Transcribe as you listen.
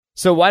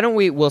So why don't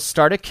we'll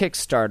start a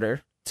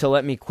Kickstarter to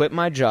let me quit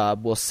my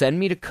job. We'll send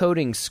me to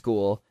coding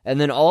school, and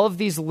then all of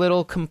these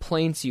little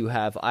complaints you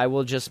have, I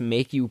will just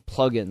make you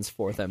plugins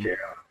for them. Yeah.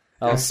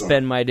 I'll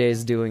spend my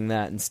days doing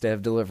that instead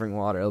of delivering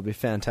water. It'll be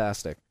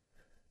fantastic.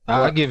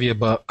 I'll give you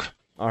 $1.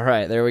 All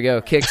right, there we go.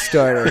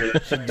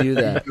 Kickstarter should do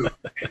that.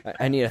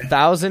 I need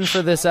 1,000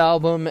 for this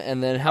album,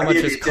 and then how much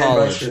is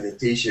college? For the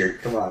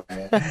T-shirt, come on,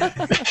 man.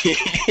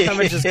 How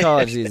much is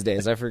college these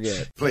days? I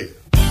forget. Please.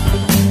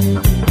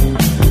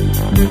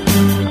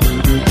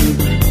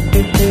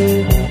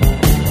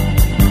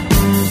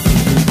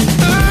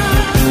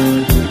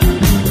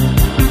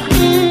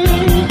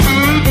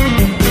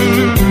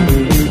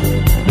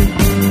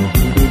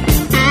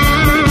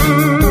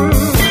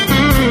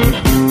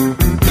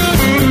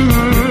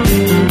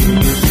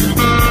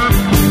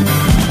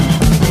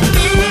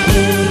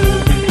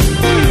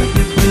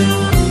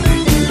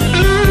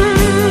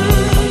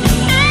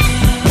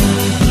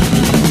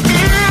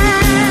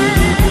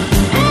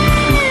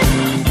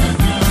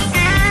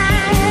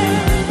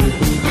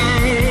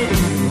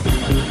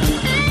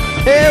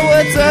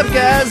 What's up,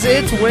 guys?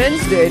 It's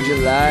Wednesday,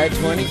 July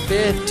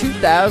 25th,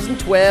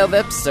 2012,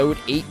 episode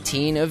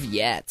 18 of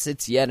Yats.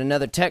 It's yet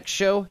another tech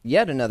show,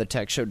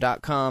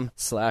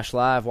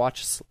 yetanothertechshow.com/live.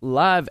 Watch us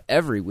live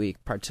every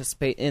week.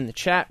 Participate in the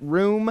chat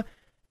room.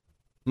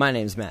 My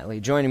name's Matt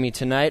Lee. Joining me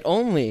tonight,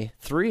 only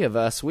 3 of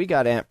us. We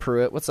got Ant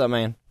Pruitt. What's up,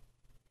 man?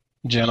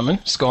 Gentlemen,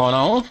 what's going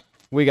on?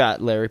 We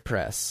got Larry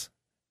Press.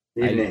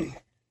 Evening.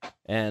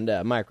 And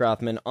Mike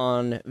Rothman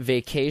on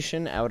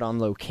vacation, out on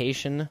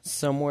location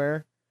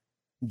somewhere,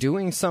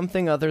 doing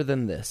something other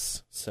than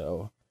this.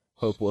 So,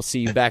 hope we'll see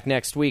you back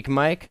next week,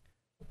 Mike.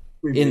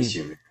 We miss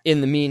you, man.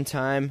 In the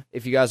meantime,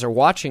 if you guys are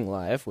watching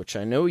live, which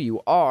I know you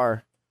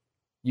are,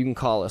 you can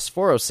call us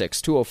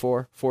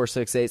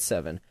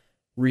 406-204-4687.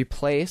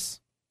 Replace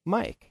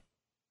Mike.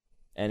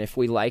 And if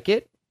we like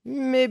it,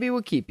 maybe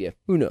we'll keep you.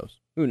 Who knows?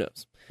 Who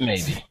knows?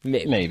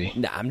 Maybe.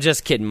 Nah, I'm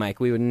just kidding,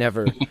 Mike. We would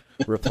never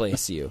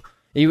replace you.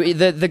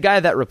 The guy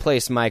that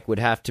replaced Mike would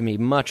have to be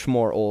much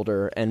more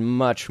older and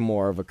much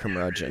more of a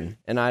curmudgeon,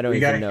 and I don't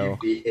even know.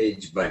 We got to keep the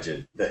age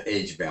budget, the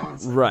age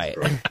balance. Right.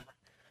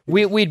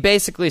 We'd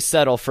basically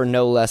settle for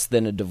no less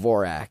than a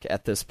Dvorak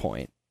at this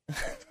point.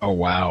 Oh,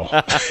 wow.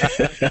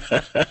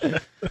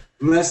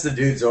 Unless the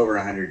dude's over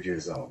 100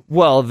 years old.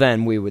 Well,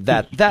 then we would.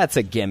 That's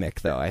a gimmick,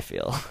 though, I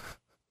feel.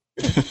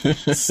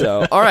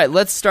 So, all right,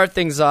 let's start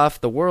things off.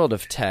 The world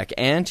of tech.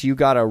 Ant, you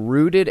got a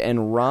rooted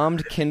and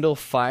ROMmed Kindle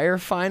Fire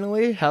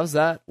finally. How's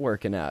that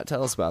working out?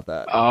 Tell us about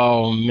that.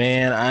 Oh,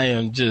 man, I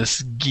am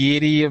just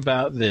giddy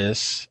about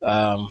this.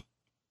 I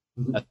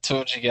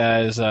told you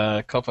guys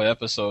a couple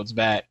episodes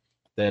back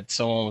that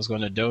someone was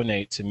going to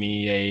donate to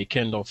me a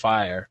Kindle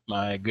Fire.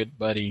 My good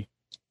buddy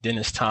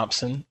Dennis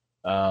Thompson,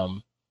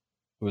 who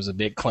was a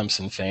big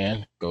Clemson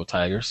fan. Go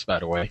Tigers, by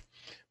the way.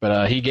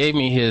 But he gave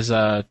me his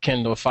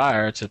Kindle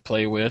Fire to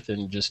play with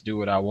and just do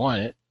what I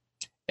wanted.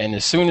 And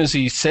as soon as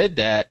he said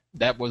that,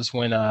 that was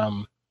when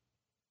a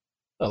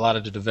lot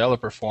of the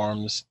developer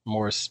forums,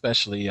 more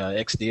especially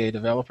XDA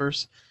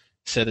developers,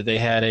 said that they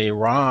had a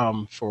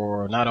ROM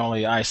for not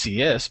only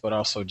ICS, but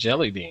also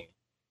Jelly Bean.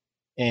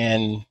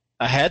 And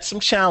I had some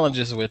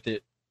challenges with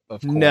it,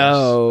 of course.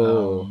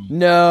 No.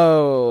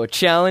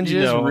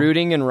 Challenges,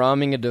 rooting and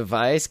ROMming a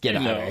device? Get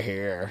out of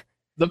here.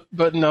 But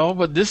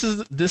this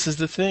is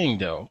the thing,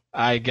 though.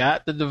 I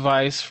got the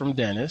device from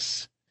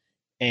Dennis,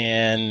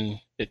 and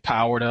it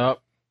powered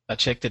up. I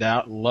checked it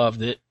out,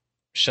 loved it,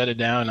 shut it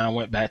down, and I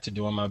went back to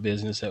doing my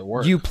business at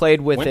work. You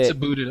played with to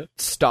boot it up.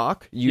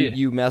 Stock?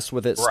 You messed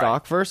with it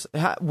stock first?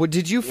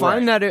 Did you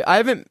find that I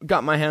haven't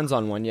got my hands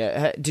on one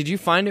yet. Did you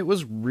find it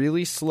was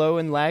really slow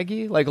and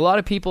laggy? Like, a lot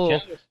of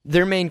people,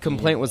 their main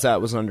complaint was that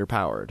it was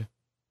underpowered.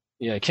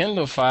 Yeah,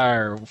 Kindle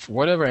Fire,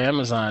 whatever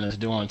Amazon is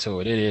doing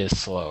to it, it is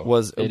slow.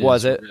 Was it?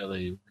 Really,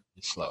 really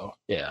slow.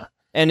 Yeah.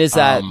 And is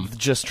that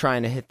just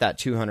trying to hit that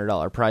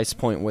 $200 price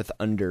point with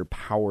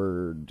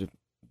underpowered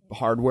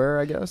hardware,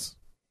 I guess?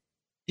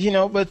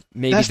 But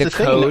maybe that's the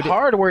code. Thing. The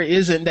hardware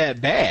isn't that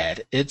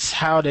bad. It's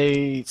how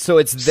they. So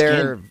it's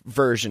their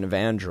version of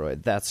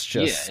Android. That's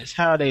just. Yeah, it's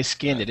how they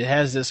skinned it. It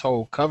has this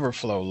whole cover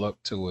flow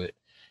look to it,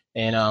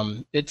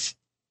 and it's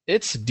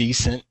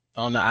decent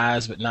on the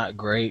eyes, but not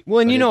great. Well,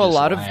 and a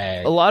lot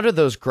of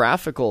those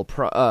graphical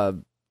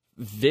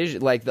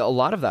vision, like a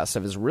lot of that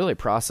stuff is really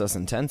process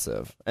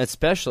intensive,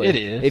 especially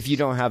if you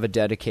don't have a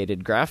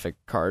dedicated graphic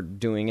card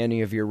doing any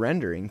of your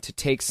rendering to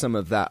take some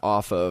of that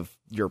off of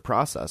your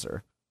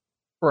processor.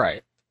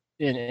 Right.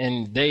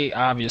 And they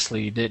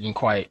obviously didn't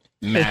quite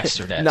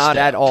master that. Not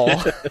at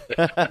all.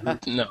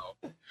 No.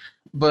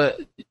 But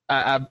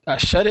I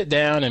shut it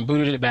down and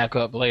booted it back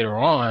up later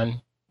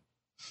on.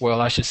 Well,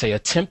 I should say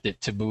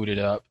attempted to boot it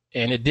up,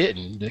 and it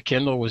didn't. The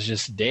Kindle was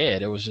just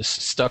dead. It was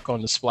just stuck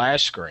on the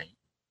splash screen.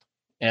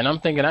 And I'm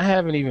thinking, I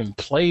haven't even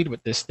played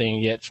with this thing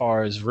yet,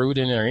 far as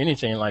rooting or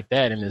anything like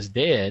that, and it's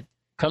dead.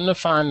 Come to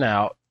find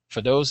out,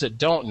 for those that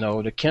don't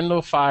know, the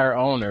Kindle Fire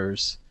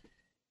owners,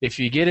 if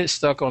you get it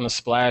stuck on the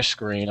splash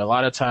screen, a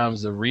lot of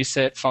times the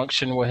reset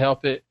function will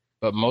help it,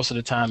 but most of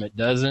the time it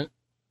doesn't.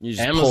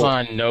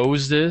 Amazon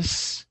knows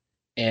this,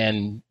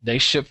 and they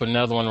ship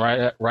another one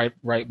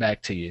right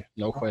back to you.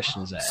 No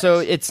questions asked. So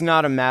it's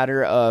not a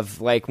matter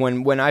of like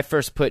when I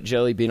first put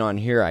Jelly Bean on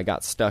here, I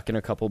got stuck in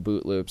a couple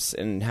boot loops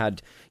and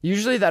had.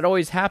 Usually that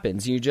always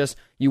happens. You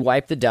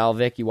wipe the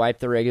Dalvik, you wipe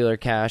the regular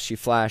cache, you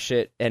flash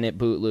it, and it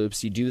boot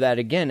loops. You do that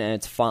again, and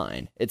it's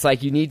fine. It's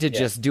like you need to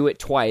just do it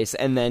twice,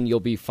 and then you'll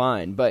be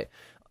fine. But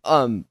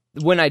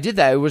when I did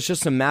that, it was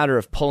just a matter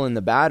of pulling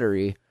the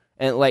battery.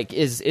 And like,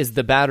 is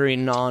the battery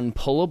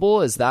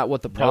non-pullable? Is that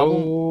what the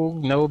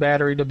problem? No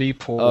battery to be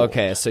pulled.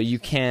 Okay, so you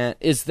can't.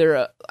 Is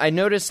there I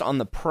noticed on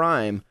the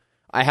Prime,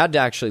 I had to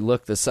actually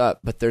look this up,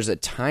 but there's a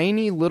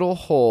tiny little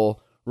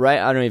hole. Right,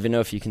 I don't even know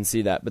if you can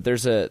see that, but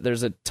there's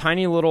a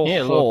tiny little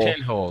hole, little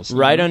pinholes,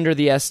 right under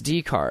the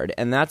SD card,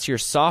 and that's your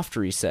soft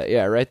reset.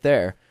 Yeah, right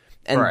there.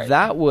 And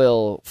that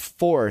will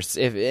force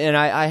and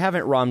I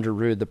haven't ROMmed or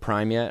rooted the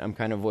Prime yet. I'm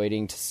kind of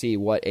waiting to see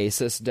what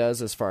Asus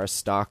does as far as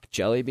stock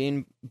Jelly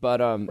Bean.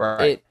 But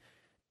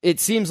it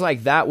seems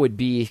like that would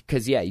be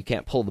because you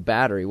can't pull the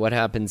battery. What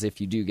happens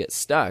if you do get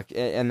stuck?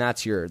 And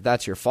that's your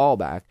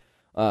fallback.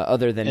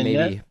 Other than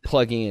maybe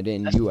plugging it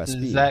in USB.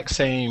 The exact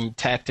same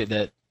tactic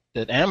that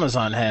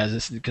Amazon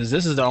has, because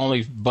this is the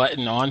only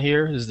button on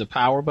here is the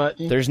power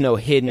button. There's no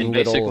hidden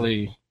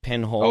little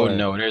pinhole. Oh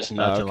no, there's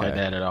nothing like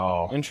that at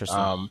all.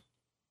 Interesting.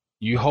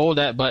 You hold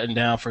that button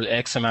down for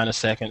X amount of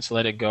seconds,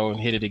 let it go, and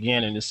hit it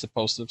again, and it's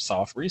supposed to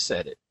soft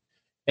reset it.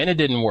 And it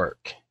didn't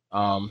work.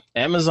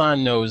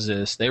 Amazon knows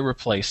this. They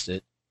replaced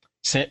it,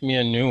 sent me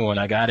a new one.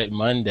 I got it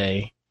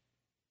Monday,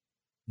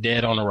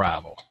 dead on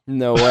arrival.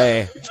 No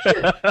way.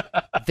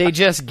 They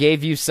just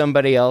gave you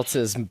somebody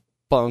else's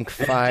bunk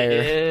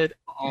fire. Dead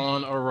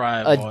on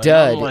arrival. A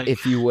dud,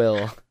 if you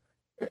will.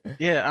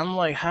 Yeah, I'm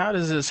like, how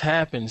does this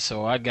happen?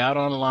 So I got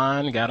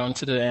online, got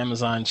onto the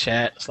Amazon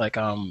chat. It's like,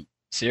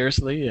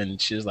 seriously? And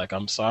she was like,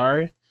 I'm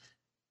sorry.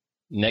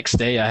 Next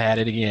day, I had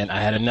it again.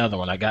 I had another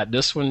one. I got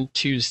this one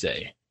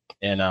Tuesday.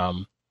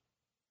 And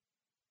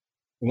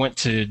went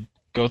to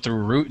go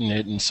through rooting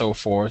it and so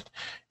forth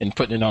and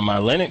putting it on my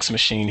Linux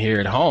machine here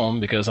at home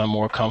because I'm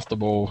more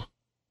comfortable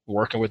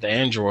working with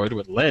Android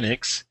with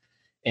Linux.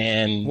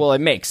 And well,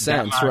 it makes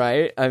sense,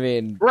 right? I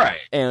mean,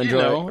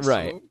 Android,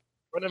 right. So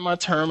running my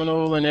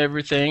terminal and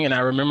everything, and I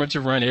remember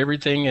to run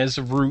everything as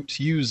a root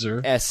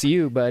user.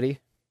 SU, buddy.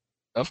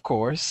 Of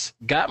course.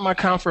 Got my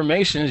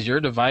confirmations, your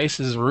device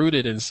is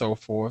rooted and so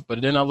forth,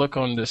 but then I look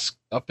on this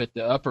up at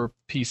the upper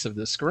piece of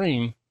the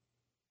screen,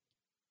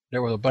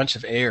 there were a bunch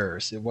of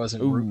errors. It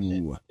wasn't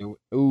rooting it.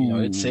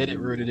 It said it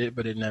rooted it,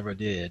 but it never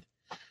did.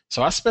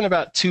 So I spent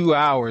about 2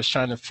 hours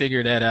trying to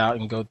figure that out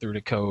and go through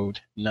the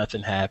code.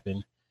 Nothing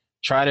happened.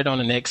 Tried it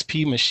on an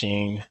XP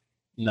machine.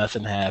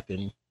 Nothing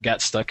happened.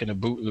 Got stuck in a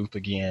boot loop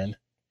again.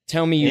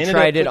 Tell me you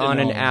tried it on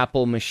an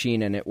Apple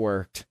machine and it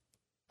worked.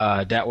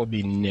 That would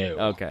be no.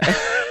 Okay.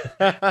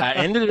 I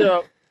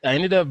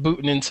ended up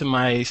booting into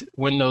my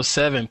Windows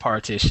 7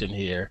 partition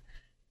here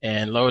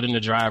and loading the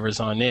drivers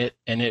on it,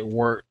 and it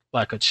worked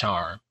like a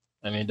charm.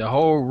 I mean, the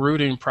whole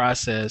rooting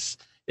process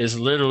is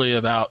literally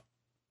about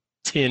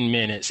 10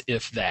 minutes,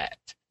 if that.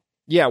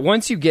 Yeah,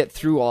 once you get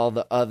through all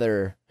the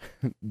other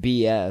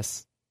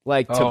BS,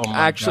 like to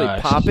actually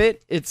pop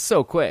it, it's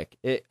so quick.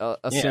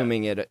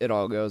 Assuming it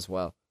all goes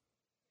well.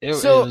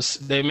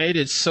 They made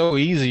it so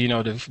easy,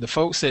 the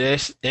folks at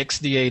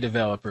XDA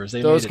developers,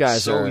 they made it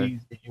so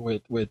easy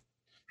with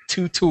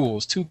two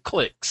tools, 2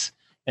 clicks,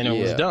 and it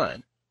was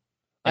done.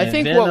 I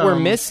think what we're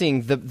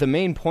missing, the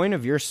main point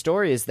of your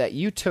story is that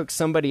you took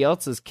somebody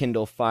else's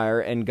Kindle Fire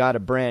and got a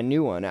brand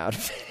new one out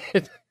of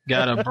it.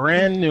 Got a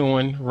brand new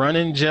one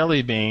running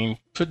Jelly Bean,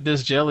 put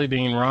this Jelly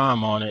Bean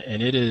ROM on it,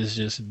 and it is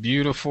just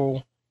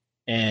beautiful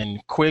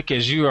and quick,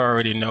 as you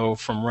already know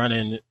from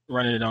running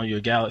it on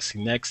your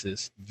Galaxy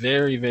Nexus.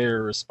 Very, very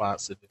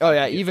responsive. Oh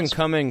yeah, even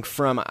coming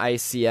from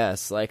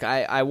ICS, like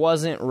I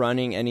wasn't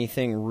running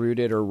anything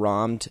rooted or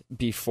ROMmed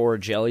before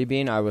Jelly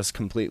Bean. I was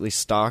completely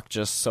stock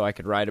just so I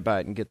could write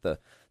about it and get the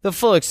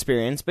full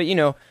experience. But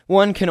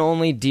one can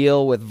only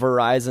deal with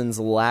Verizon's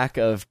lack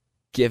of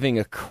giving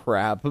a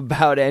crap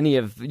about any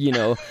of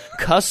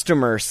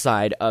customer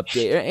side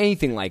update or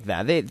anything like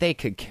that. They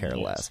could care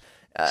less.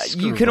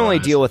 You can only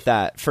deal with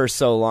that for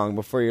so long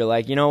before you're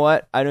like, you know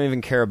what? I don't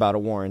even care about a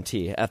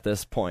warranty at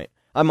this point.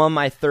 I'm on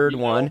my third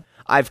one.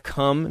 I've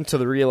come to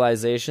the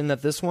realization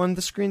that this one,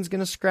 the screen's going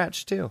to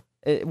scratch too.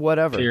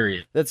 Whatever.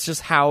 Period. That's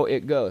just how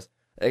it goes.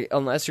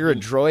 Unless you're a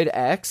Droid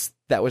X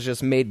that was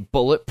just made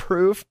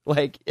bulletproof,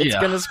 it's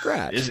going to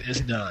scratch. It's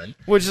done.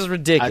 Which is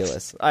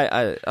ridiculous.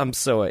 I'm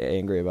so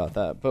angry about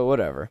that, but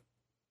whatever.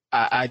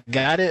 I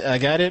got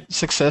it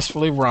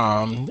successfully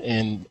ROMmed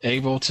and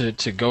able to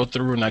go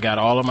through, and I got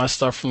all of my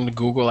stuff from the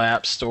Google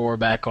App Store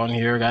back on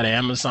here. Got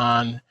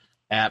Amazon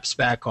apps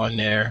back on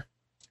there.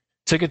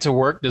 Took it to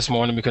work this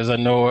morning because I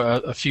know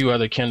a few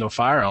other Kindle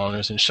Fire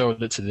owners and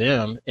showed it to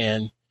them,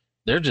 and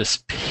they're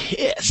just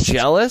pissed.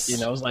 Jealous?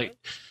 It's like,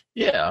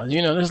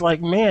 there's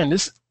like, man,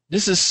 this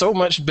this is so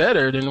much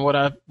better than what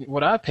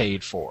I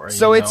paid for.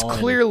 So it's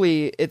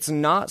clearly it's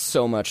not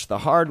so much the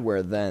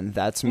hardware then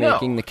that's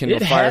making the Kindle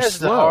Fire slow. It has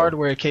the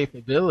hardware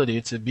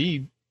capability to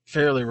be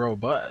fairly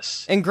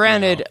robust. And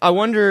granted, I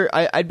wonder,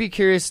 I'd be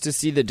curious to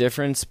see the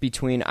difference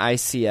between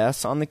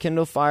ICS on the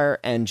Kindle Fire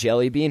and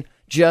Jelly Bean,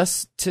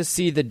 just to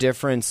see the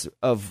difference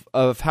of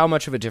how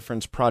much of a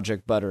difference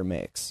Project Butter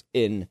makes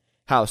in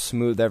how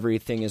smooth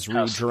everything is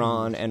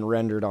redrawn and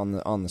rendered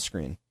on the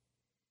screen.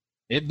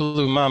 It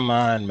blew my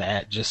mind,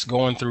 Matt, just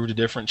going through the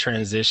different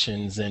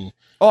transitions and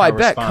I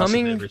bet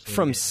coming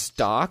from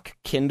stock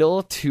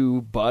Kindle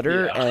to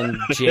Butter and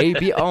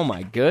JB, oh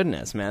my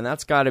goodness, man,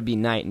 that's got to be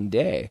night and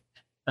day.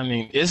 I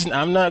mean,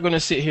 I'm not going to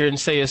sit here and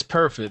say it's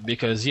perfect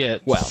because,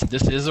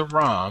 this is a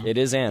ROM. It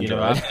is Android.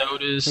 I've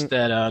noticed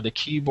that the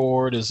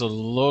keyboard is a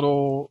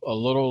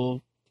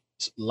little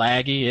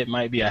laggy. It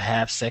might be a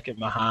half second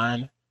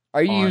behind.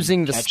 Are you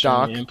using the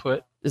stock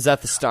input? Is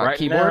that the stock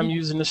keyboard? Right now, I'm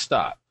using the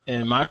stock.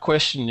 And my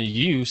question to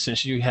you,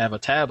 since you have a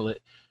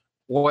tablet,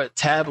 what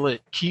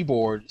tablet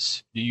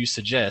keyboards do you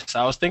suggest?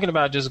 I was thinking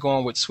about just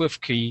going with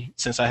SwiftKey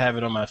since I have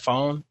it on my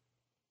phone.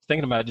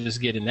 Thinking about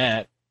just getting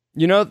that.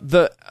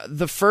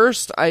 The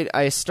first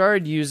I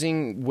started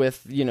using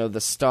with,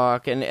 the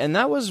stock, and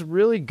that was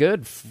really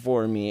good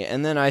for me.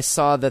 And then I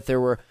saw that there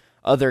were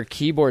other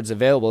keyboards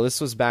available. This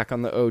was back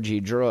on the OG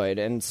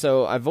Droid. And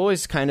so I've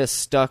always kind of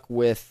stuck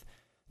with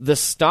the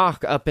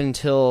stock up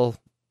until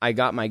I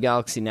got my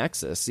Galaxy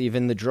Nexus.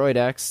 Even the Droid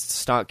X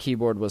stock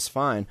keyboard was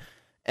fine.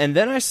 And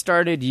then I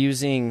started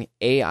using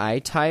AI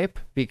type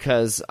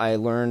because I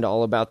learned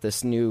all about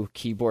this new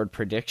keyboard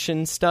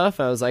prediction stuff.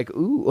 I was like,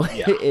 ooh,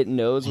 it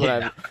knows what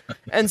I'm...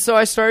 And so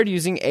I started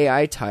using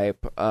AI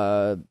type.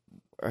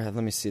 Let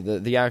me see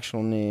the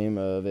actual name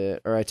of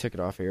it, or I took it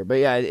off here. But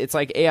yeah, it's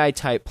like AI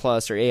type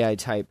plus or AI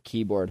type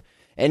keyboard.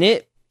 And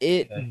it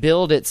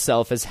billed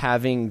itself as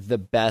having the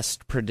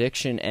best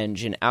prediction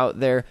engine out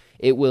there.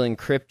 It will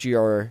encrypt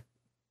your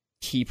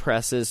key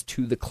presses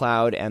to the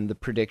cloud, and the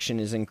prediction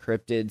is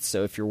encrypted.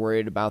 So if you're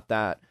worried about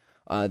that,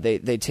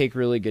 they take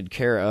really good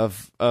care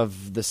of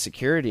the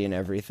security and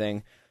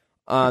everything.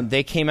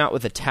 They came out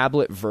with a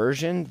tablet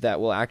version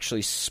that will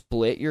actually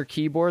split your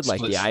keyboard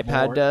like the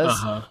iPad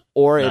does,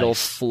 or it'll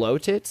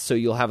float it, so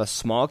you'll have a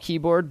small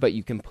keyboard, but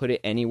you can put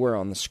it anywhere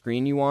on the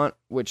screen you want,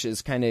 which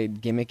is kind of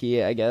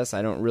gimmicky, I guess.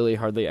 I don't really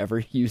hardly ever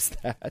use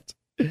that.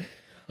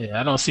 Yeah,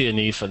 I don't see a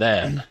need for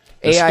that.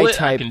 AI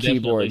type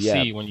keyboard,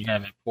 see when you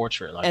have a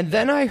portrait like and that.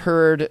 then I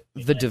heard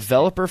the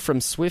developer from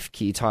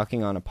SwiftKey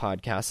talking on a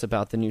podcast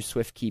about the new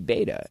SwiftKey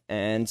beta,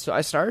 and so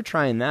I started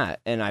trying that,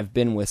 and I've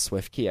been with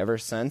SwiftKey ever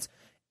since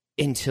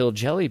until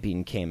Jelly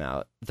Bean came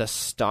out. The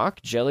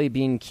stock Jelly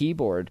Bean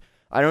keyboard,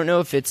 I don't know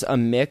if it's a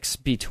mix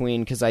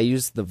between, because I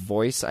use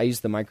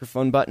the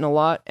microphone button a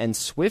lot, and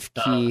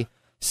SwiftKey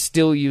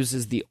still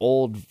uses the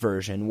old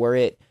version where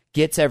it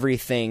gets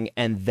everything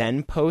and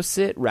then posts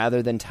it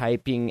rather than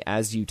typing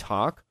as you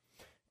talk.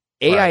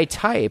 AI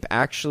type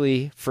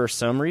actually, for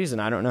some reason,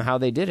 I don't know how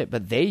they did it,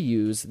 but they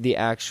use the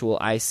actual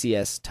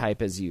ICS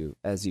type as you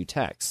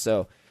text.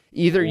 So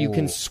either you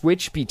can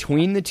switch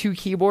between the two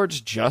keyboards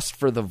just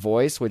for the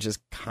voice, which is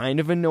kind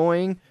of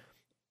annoying,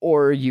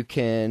 or you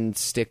can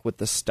stick with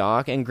the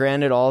stock. And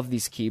granted, all of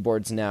these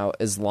keyboards now,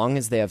 as long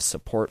as they have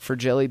support for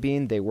Jelly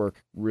Bean, they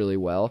work really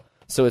well.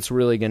 So it's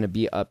really going to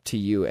be up to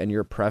you and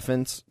your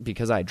preference.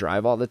 Because I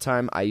drive all the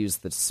time, I use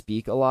the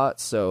speak a lot.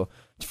 So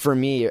for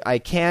me,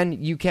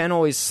 you can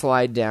always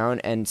slide down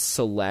and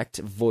select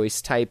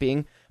voice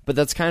typing, but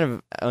that's kind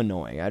of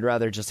annoying. I'd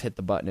rather just hit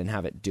the button and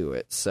have it do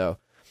it. So,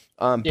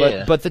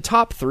 but the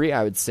top three,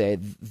 I would say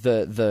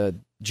the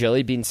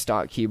Jelly Bean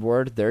stock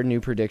keyboard, their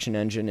new prediction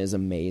engine is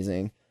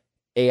amazing.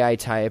 AI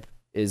type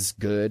is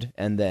good,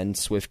 and then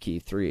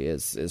SwiftKey 3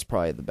 is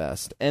probably the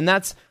best. And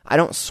I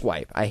don't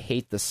swipe. I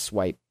hate the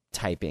swipe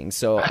typing.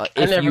 So I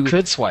never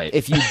could swipe.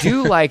 If you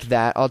do like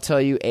that, I'll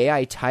tell you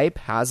AI type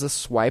has a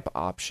swipe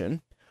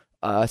option.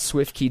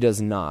 SwiftKey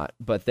does not,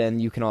 but then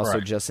you can also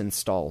just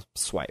install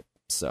swipe.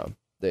 So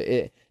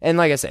and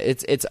like I said,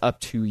 it's up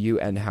to you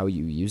and how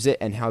you use it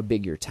and how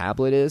big your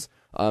tablet is.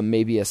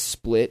 Maybe a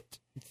split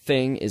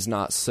thing is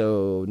not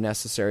so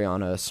necessary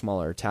on a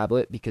smaller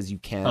tablet because you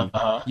can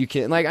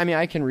like, I mean,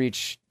 I can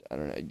reach, I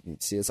don't know, you can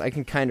see this, I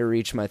can kind of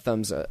reach my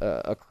thumbs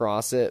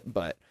across it,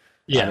 but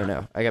I don't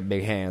know, I got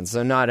big hands,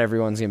 so not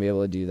everyone's gonna be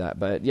able to do that.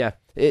 But yeah,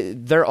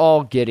 they're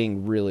all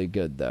getting really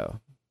good though.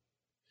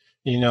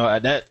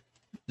 That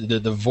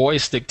the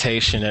voice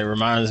dictation, it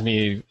reminds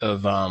me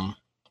of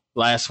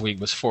last week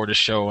was for the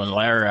show, and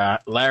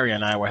Larry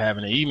and I were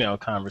having an email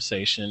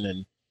conversation,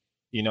 and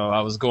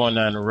I was going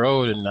down the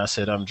road, and I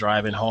said, I'm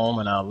driving home,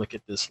 and I'll look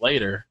at this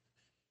later.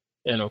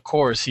 And of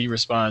course, he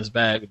responds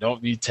back,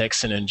 don't be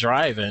texting and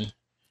driving.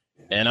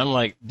 And I'm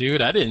like,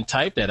 dude, I didn't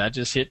type that. I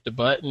just hit the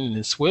button,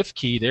 and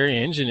SwiftKey, their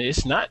engine,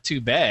 it's not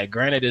too bad.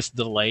 Granted, it's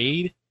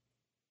delayed,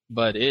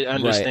 but it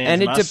understands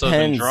and it my Southern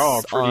depends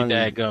drawl pretty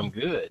daggum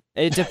good.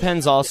 It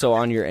depends also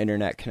on your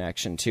internet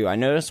connection, too. I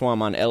noticed while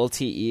I'm on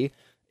LTE,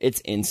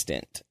 it's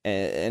instant.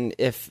 And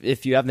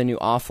if you have the new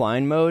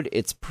offline mode,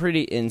 it's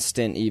pretty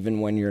instant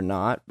even when you're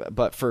not.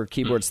 But for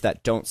keyboards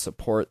that don't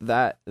support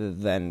that,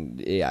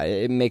 then yeah,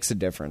 it makes a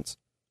difference.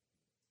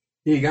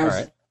 You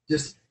guys,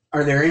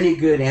 are there any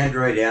good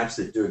Android apps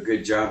that do a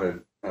good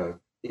job of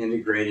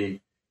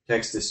integrating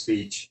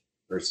text-to-speech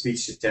or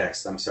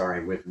speech-to-text,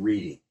 with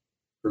reading,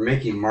 for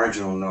making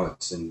marginal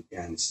notes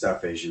and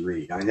stuff as you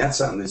read? I mean, that's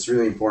something that's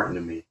really important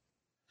to me.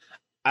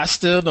 I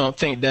still don't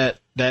think that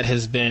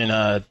has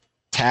been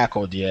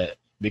tackled yet,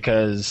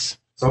 because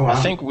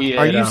I think we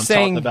had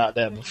talked about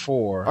that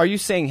before. Are you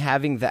saying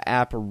having the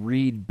app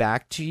read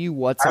back to you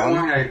what's on?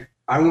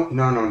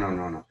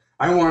 No.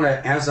 I want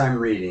to, as I'm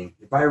reading,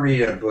 if I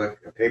read a book,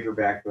 a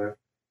paperback book,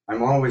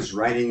 I'm always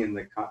writing in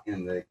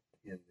the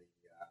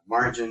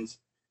margins,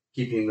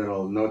 keeping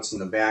little notes in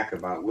the back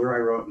about where I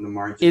wrote in the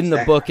margins. In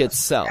the book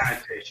itself.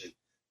 Annotation.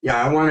 Yeah,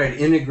 I want to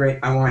integrate.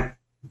 I want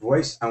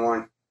voice. I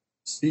want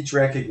speech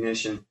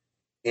recognition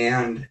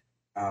and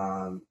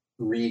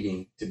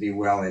reading to be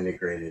well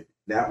integrated.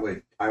 I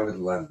would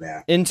love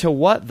that. Into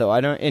what though?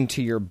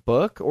 Into your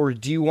book, or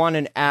do you want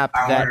an app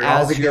I want it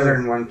all together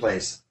in one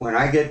place? When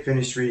I get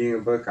finished reading a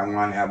book, I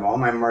want to have all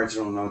my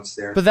marginal notes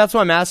there. But that's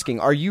what I'm asking.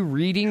 Are you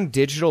reading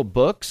digital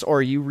books, or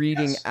are you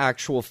reading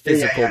actual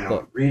physical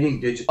books? No. Reading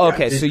digital.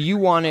 Okay, so you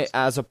want it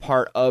as a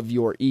part of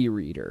your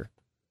e-reader.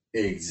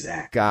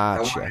 Exactly.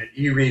 Gotcha. I want an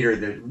e-reader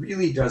that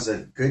really does a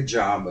good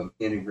job of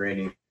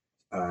integrating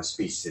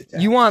speech to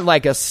text. You want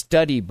like a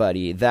study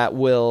buddy that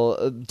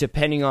will,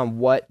 depending on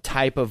what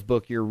type of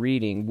book you're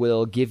reading,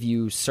 will give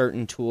you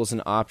certain tools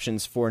and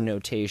options for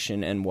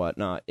notation and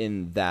whatnot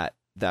in that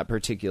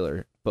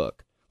particular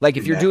book. Like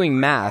if you're doing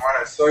math, I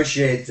want to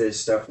associate this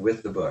stuff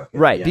with the book.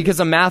 Right, because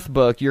a math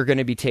book, you're going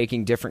to be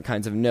taking different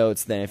kinds of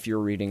notes than if you're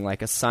reading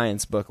like a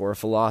science book or a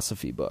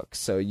philosophy book.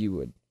 So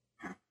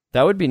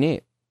that would be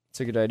neat. It's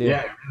a good idea.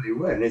 Yeah, it really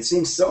would. And it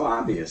seems so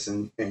obvious,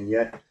 and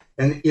yet...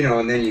 And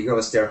then you go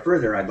a step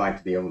further. I'd like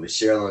to be able to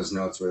share those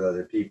notes with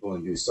other people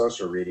and do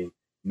social reading,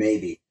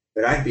 maybe.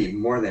 But I'd be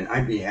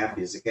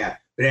happy as a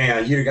cat. But anyhow,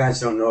 you guys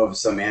don't know of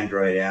some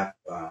Android app?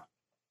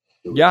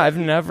 I've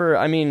never.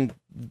 I mean,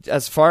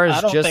 as far as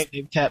I don't think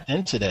they've tapped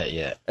into that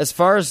yet. As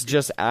far as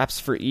just apps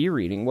for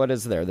e-reading, what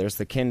is there? There's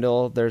the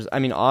Kindle.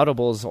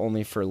 Audible's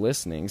only for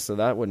listening, so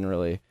that wouldn't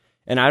really.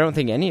 And I don't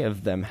think any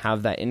of them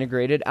have that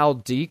integrated.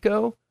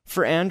 Aldico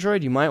for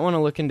Android, you might want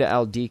to look into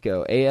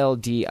Aldico,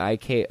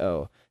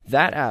 Aldiko.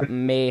 That app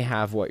may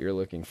have what you're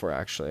looking for,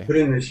 actually. Put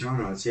it in the show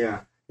notes, yeah.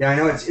 Yeah, I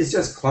know it's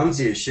just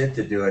clumsy as shit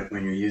to do it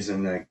when you're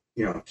using the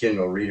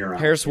Kindle Reader.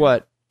 Here's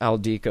what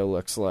Aldico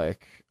looks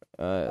like.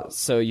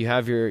 So you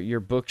have your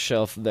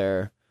bookshelf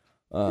there,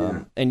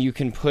 and you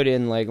can put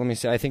in, like, let me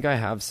see, I think I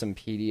have some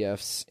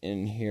PDFs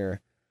in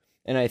here.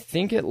 And I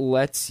think it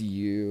lets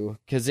you,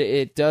 because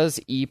it does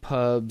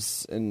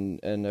EPUBs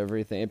and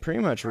everything. It pretty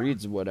much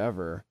reads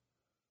whatever.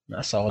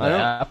 That's all the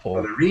Apple.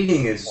 Well, the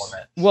reading is...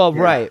 Well,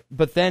 right.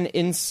 But then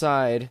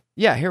inside...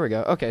 Yeah, here we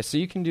go. Okay, so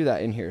you can do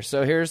that in here.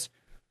 So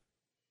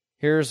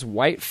here's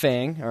White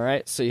Fang, all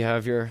right? So you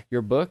have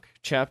your book,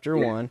 chapter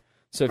 1.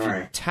 So if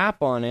you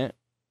tap on it,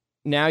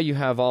 now you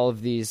have all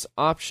of these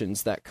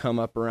options that come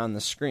up around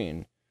the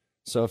screen.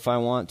 So if I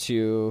want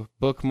to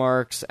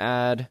bookmarks,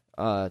 add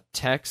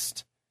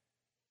text,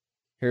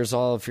 here's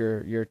all of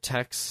your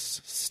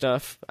text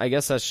stuff. I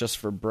guess that's just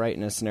for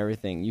brightness and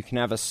everything. You can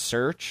have a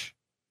search.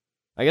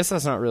 I guess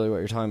that's not really what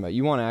you're talking about.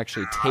 You want to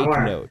actually take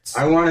notes.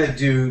 I want to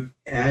do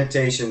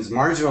annotations,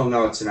 marginal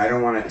notes, and I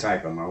don't want to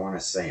type them. I want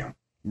to say them.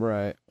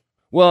 Right.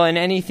 Well, and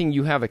anything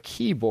you have a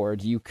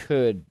keyboard, you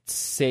could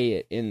say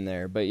it in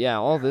there. But yeah,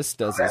 all this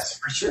does that's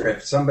for sure.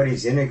 If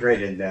somebody's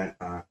integrated that.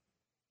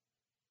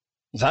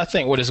 I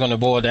think what it's going to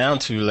boil down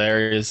to,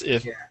 Larry, is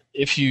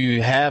if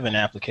you have an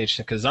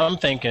application, because I'm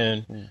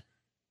thinking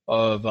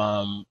of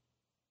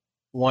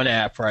one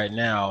app right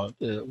now,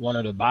 one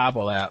of the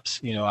Bible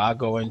apps. I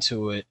go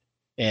into it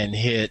and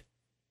hit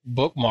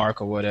bookmark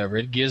or whatever.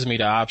 It gives me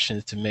the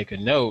option to make a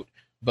note,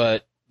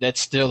 but that's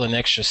still an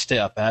extra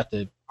step. I have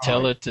to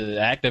tell it to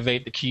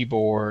activate the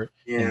keyboard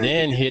and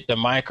then hit the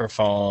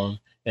microphone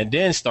and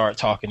then start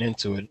talking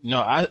into it.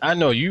 No, I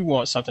know you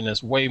want something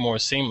that's way more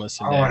seamless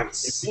than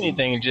that. If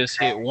anything, just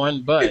hit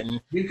one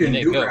button. You can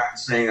do what I'm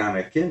saying on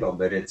a Kindle,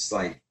 but it's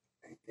like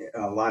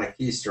a lot of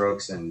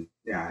keystrokes and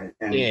I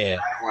don't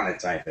want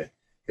to type it.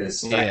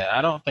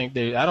 I don't think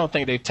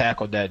they've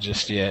tackled that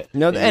just yet.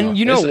 No, and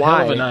you know why? It's a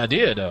hell of an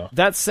idea, though.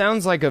 That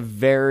sounds like a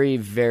very,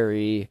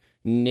 very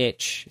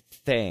niche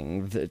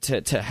thing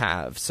to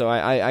have. So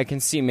I can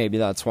see maybe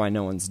that's why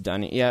no one's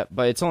done it yet.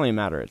 But it's only a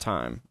matter of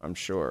time, I'm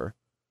sure.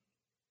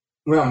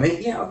 Well,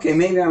 maybe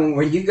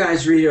when you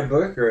guys read a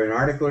book or an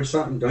article or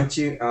something, don't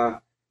you?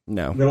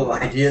 No. Little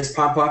ideas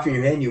pop off in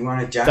your head and you want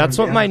to jot That's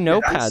them what down.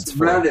 my notepad's I'm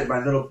for. surrounded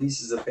by little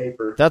pieces of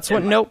paper. That's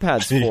what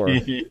notepad's for.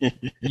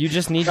 You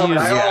just need to use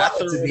I don't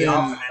want it to be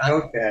off in a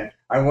notepad.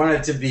 I want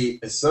it to be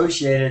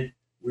associated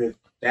with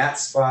that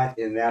spot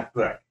in that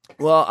book.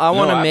 Well, I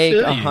want to make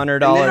 $100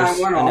 an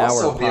hour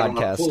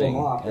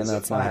podcasting, and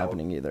that's not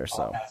happening either.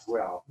 So. As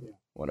well. Yeah.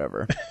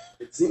 whatever.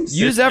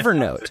 Use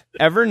Evernote.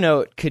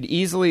 Evernote could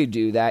easily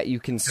do that. You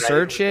can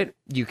search it.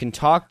 You can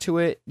talk to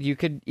it. You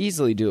could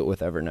easily do it with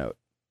Evernote.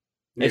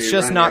 Maybe it's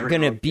just not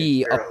going to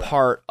be a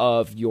part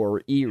of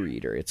your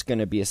e-reader. It's going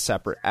to be a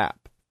separate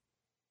app.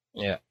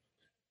 Yeah.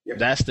 Yep.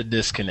 That's the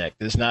disconnect.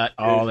 It's not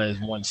all as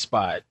one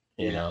spot,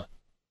 you know.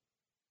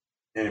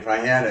 And if I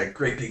had a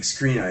great big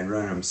screen, I'd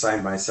run them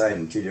side by side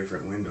in 2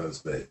 different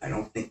windows, but I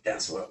don't think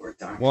that's what we're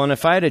talking about. Well, and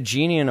if I had a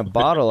genie in a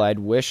bottle, I'd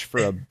wish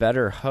for a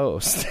better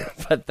host,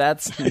 but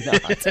that's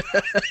not.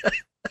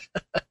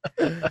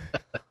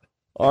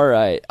 All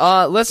right.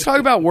 Let's talk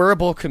about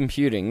wearable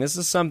computing. This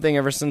is something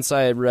ever since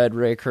I had read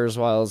Ray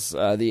Kurzweil's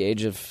The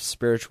Age of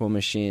Spiritual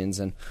Machines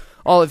and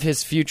all of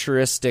his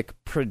futuristic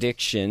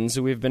predictions,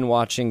 we've been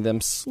watching them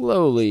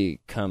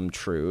slowly come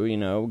true. You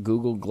know,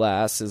 Google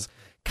Glass is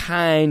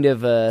kind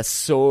of a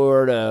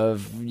sort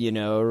of, you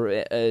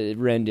know, a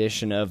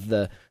rendition of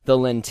the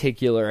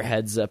lenticular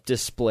heads-up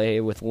display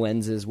with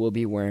lenses we'll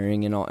be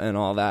wearing and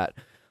all that.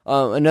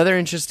 Another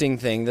interesting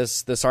thing,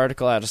 this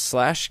article out of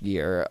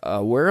SlashGear,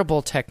 a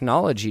wearable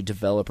technology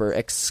developer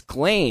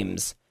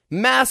exclaims,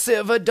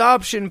 massive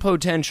adoption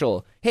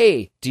potential.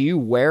 Hey, do you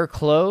wear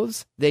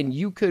clothes? Then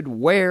you could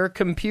wear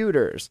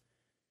computers.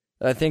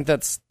 I think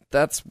that's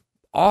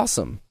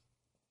awesome.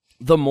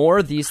 The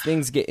more these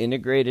things get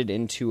integrated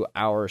into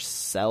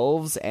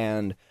ourselves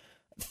and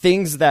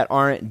things that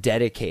aren't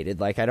dedicated,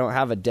 like I don't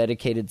have a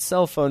dedicated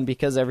cell phone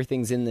because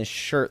everything's in this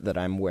shirt that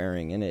I'm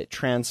wearing and it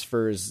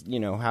transfers, you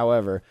know,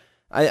 however.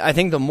 I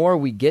think the more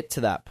we get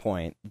to that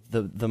point,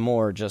 the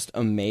more just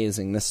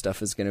amazing this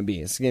stuff is going to be.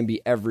 It's going to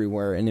be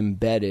everywhere and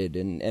embedded,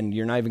 and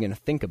you're not even going to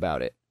think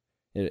about it.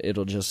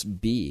 It'll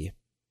just be.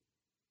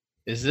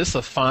 Is this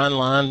a fine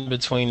line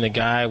between the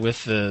guy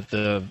with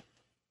the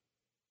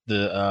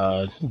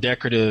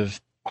decorative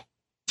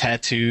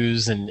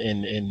tattoos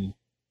and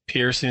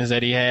piercings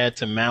that he had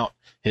to mount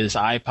his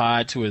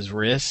iPod to his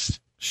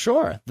wrist?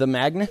 Sure, the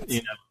magnets,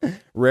 you know,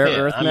 rare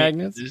earth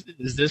magnets.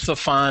 Is this a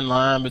fine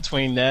line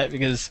between that?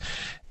 Because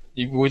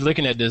we're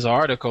looking at this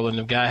article, and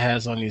the guy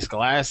has on these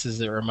glasses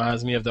that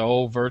reminds me of the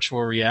old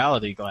virtual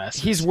reality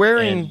glasses. He's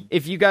wearing.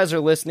 If you guys are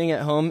listening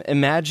at home,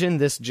 imagine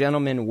this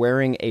gentleman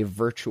wearing a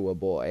Virtua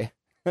Boy.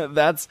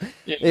 That's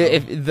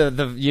if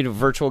the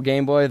Virtual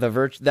Game Boy,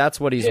 that's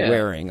what he's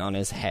wearing on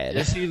his head.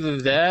 It's either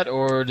that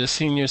or the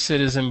senior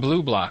citizen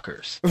blue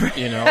blockers.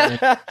 You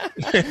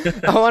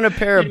know, I want a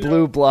pair of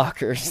blue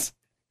blockers.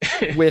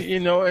 With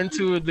you know, and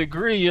to a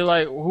degree, you're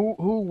like,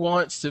 who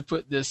wants to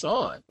put this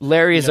on?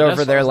 Larry's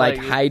over there like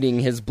hiding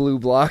his blue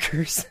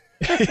blockers.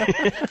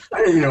 I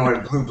don't even know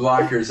what blue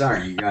blockers are.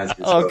 You guys.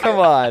 Oh, come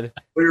on.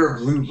 What are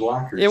blue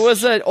blockers? It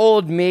was an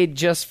old made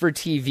just for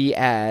TV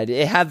ad.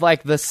 It had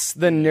like the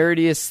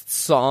nerdiest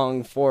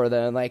song for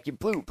them, like your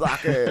blue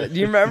blocker. Do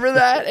you remember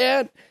that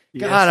ad?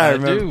 Yes, God, I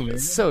remember. do, man.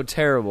 It's so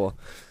terrible.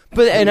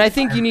 And I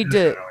think you need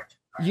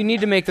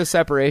to make the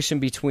separation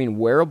between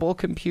wearable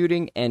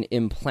computing and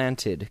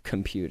implanted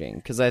computing,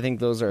 because I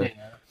think those are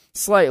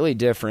slightly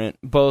different,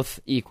 both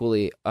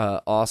equally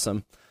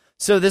awesome.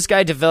 So this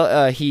guy,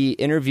 he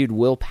interviewed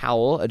Will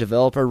Powell, a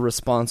developer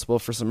responsible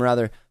for some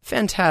rather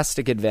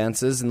fantastic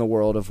advances in the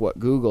world of what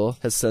Google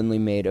has suddenly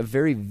made a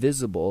very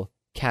visible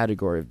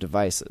category of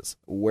devices,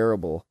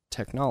 wearable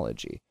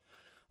technology.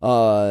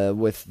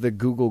 With the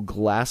Google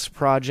Glass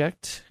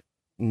project,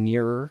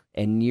 nearer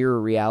and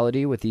nearer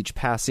reality with each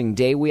passing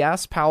day, we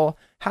asked Powell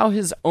how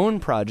his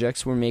own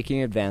projects were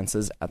making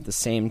advances at the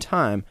same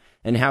time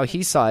and how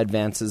he saw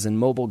advances in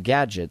mobile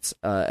gadgets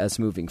as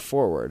moving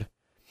forward.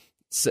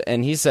 So,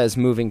 and he says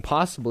moving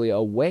possibly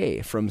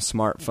away from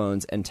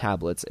smartphones and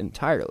tablets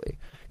entirely.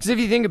 Because if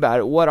you think about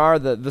it, what are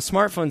the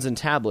smartphones and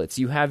tablets?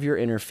 You have your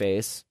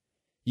interface,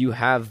 you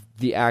have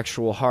the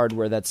actual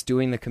hardware that's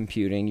doing the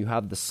computing, you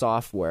have the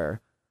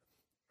software.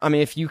 I mean,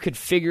 if you could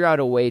figure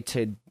out a way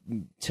to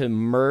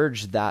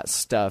merge that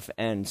stuff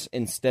and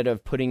instead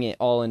of putting it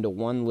all into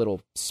one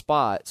little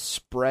spot,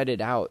 spread it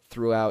out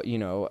throughout, you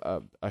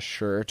know, a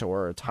shirt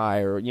or a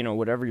tie or, you know,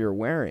 whatever you're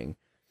wearing.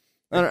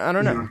 I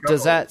don't know.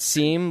 Does that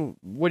seem...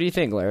 What do you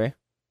think, Larry?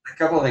 A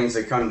couple of things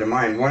that come to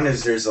mind. One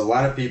is there's a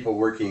lot of people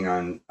working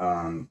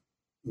on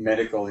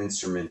medical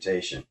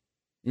instrumentation.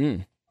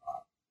 You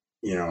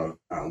know,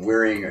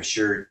 wearing a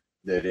shirt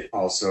that it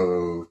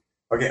also...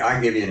 Okay,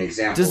 I'll give you an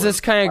example. Does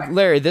this kind of...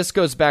 Larry, this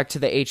goes back to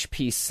the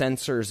HP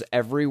sensors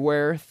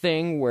everywhere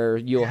thing, where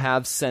you'll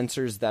have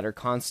sensors that are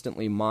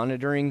constantly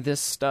monitoring this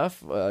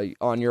stuff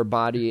on your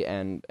body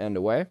and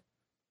away?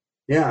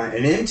 Yeah,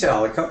 and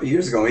Intel, a couple of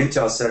years ago,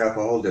 Intel set up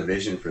a whole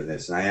division for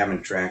this, and I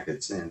haven't tracked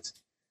it since.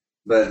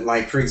 But,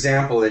 like, for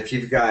example, if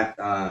you've got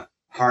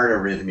heart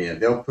arrhythmia,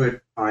 they'll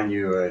put on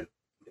you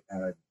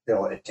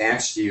they'll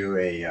attach to you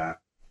a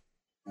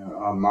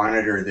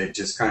monitor that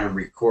just kind of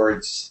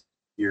records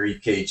your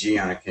EKG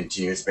on a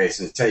continuous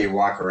basis until you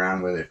walk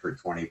around with it for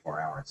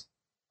 24 hours.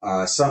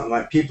 Something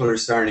like people are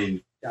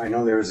starting, I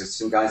know there was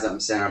some guys up in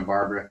Santa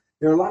Barbara,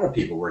 there are a lot of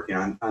people working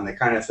on the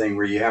kind of thing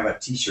where you have a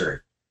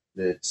T-shirt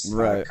that's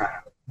kind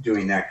of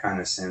doing that kind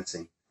of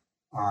sensing.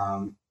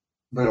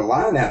 but a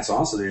lot of that's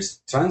also, there's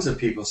tons of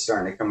people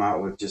starting to come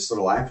out with just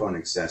little iPhone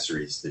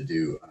accessories to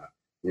do,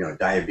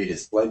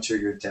 diabetes blood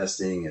sugar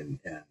testing and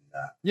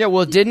yeah,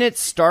 well, didn't it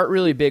start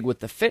really big with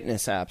the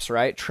fitness apps,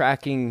 right?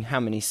 Tracking how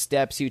many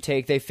steps you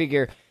take. They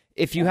figure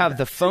if you have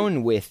the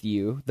phone with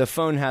you, the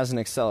phone has an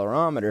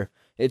accelerometer.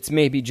 It's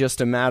maybe just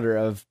a matter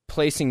of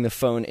placing the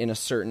phone in a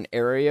certain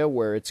area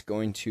where it's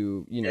going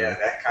to,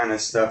 that kind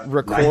of stuff.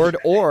 Record,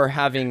 Nike, or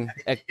having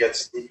you get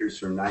sneakers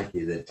from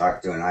Nike that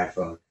talk to an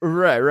iPhone.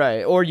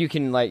 Right. Or you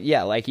can like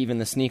even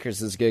the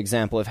sneakers is a good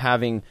example of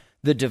having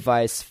the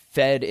device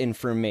fed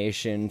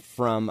information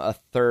from a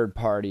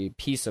third-party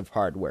piece of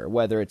hardware,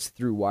 whether it's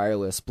through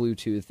wireless,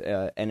 Bluetooth,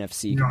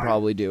 NFC can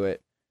probably do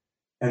it.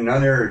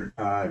 Another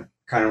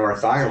kind of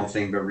orthogonal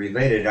thing, but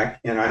related, I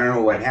don't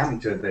know what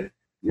happened to it, but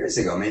years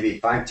ago, maybe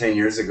 5-10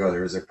 years ago,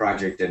 there was a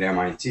project at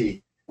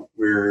MIT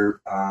where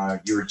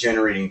you were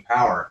generating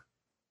power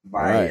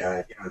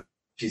by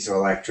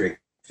piezoelectric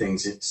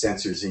things,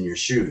 sensors in your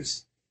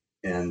shoes.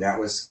 And that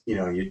was,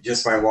 you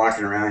just by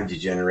walking around, you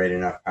generate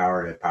enough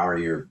power to power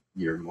your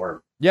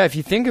more. Yeah, if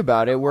you think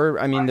about it,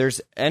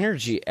 there's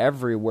energy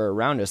everywhere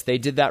around us. They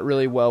did that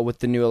really well with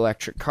the new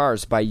electric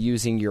cars by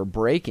using your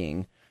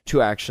braking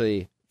to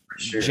actually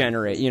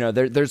generate.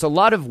 There's a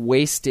lot of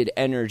wasted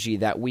energy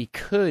that we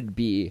could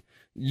be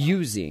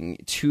using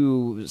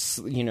to,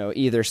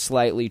 either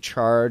slightly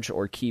charge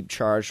or keep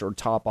charged or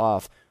top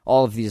off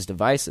all of these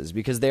devices,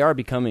 because they are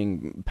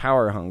becoming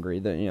power hungry.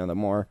 The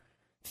more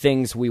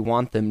things we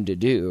want them to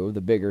do, the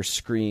bigger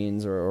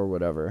screens or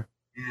whatever.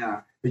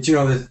 Yeah, but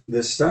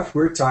the stuff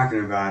we're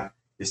talking about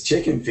is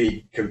chicken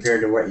feed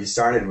compared to what you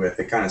started with,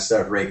 the kind of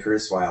stuff Ray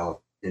Kurzweil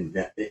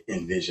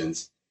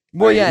envisions.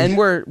 Well,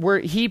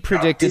 and he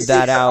predicted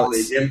that out. All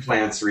these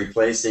implants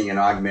replacing and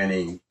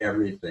augmenting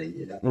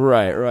everything,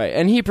 Right,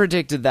 and he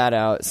predicted that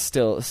out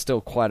still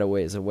quite a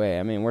ways away.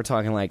 I mean, we're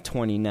talking like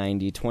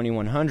 2090,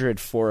 2100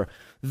 for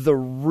the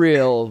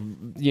real,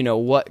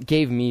 what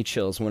gave me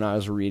chills when I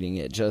was reading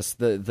it. Just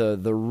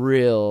the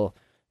real,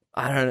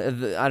 I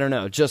don't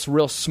know, just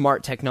real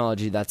smart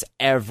technology that's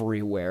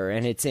everywhere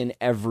and it's in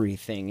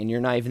everything, and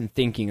you're not even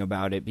thinking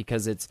about it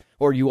because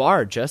or you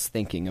are just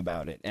thinking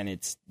about it and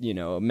it's,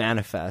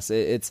 manifest.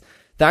 It's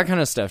that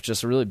kind of stuff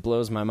just really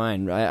blows my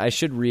mind. I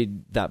should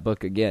read that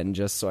book again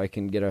just so I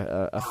can get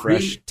a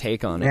fresh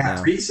take on it.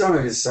 Yeah, read some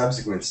of his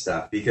subsequent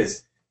stuff,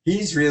 because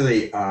he's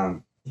really,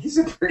 I've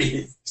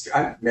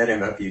met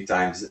him a few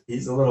times.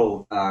 He's a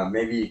little,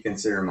 maybe you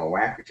consider him a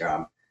whack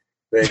job,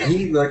 but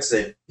he looks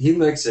at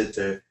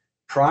the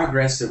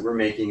progress that we're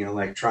making in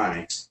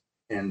electronics,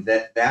 and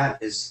that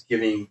is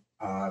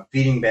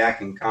feeding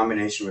back in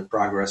combination with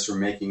progress we're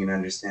making in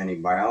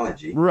understanding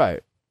biology.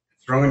 Right.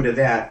 Throw into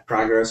that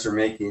progress we're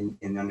making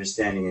in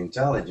understanding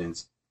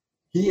intelligence.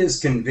 He is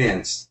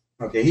convinced,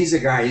 he's a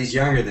guy, he's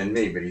younger than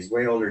me, but he's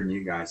way older than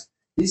you guys.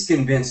 He's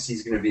convinced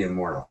he's going to be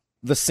immortal.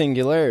 The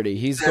singularity.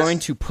 He's going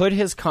to put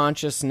his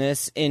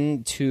consciousness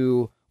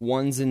into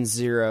ones and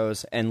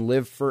zeros and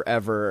live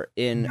forever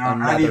in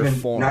another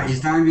form.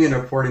 He's not even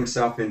going to pour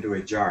himself into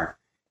a jar.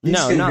 He's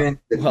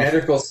convinced that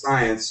medical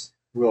science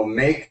will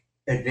make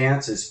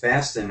advances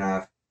fast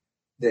enough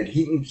that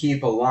he can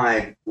keep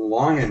alive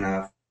long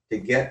enough to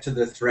get to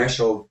the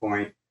threshold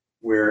point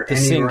where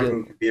any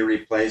organ can be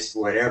replaced,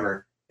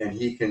 whatever, and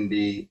he can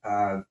be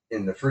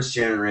in the first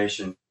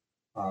generation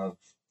of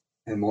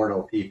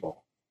immortal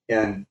people.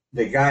 And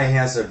the guy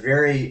has a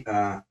very,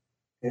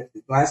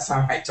 last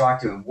time I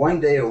talked to him, 1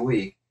 day a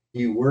week,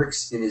 he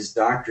works in his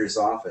doctor's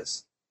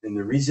office. And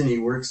the reason he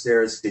works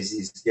there is because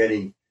he's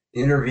getting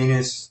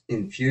intravenous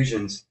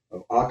infusions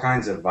of all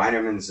kinds of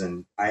vitamins,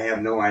 and I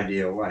have no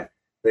idea what.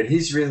 But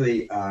he's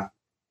really,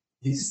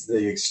 he's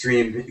the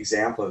extreme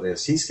example of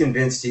this. He's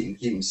convinced he can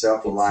keep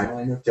himself alive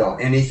until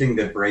anything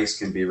that breaks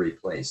can be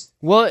replaced.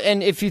 Well,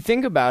 and if you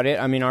think about it,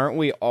 I mean, aren't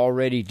we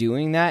already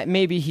doing that?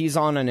 Maybe he's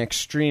on an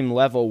extreme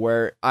level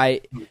where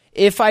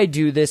if I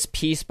do this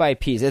piece by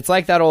piece, it's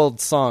like that old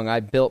song,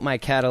 I built my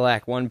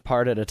Cadillac one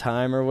part at a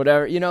time or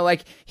whatever.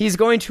 Like he's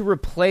going to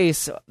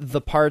replace the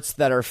parts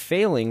that are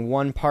failing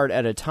one part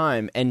at a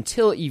time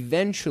until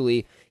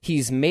eventually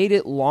he's made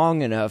it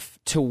long enough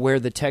to where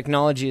the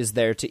technology is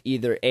there to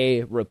either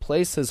A,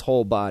 replace his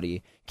whole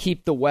body,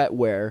 keep the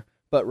wetware,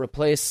 but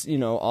replace,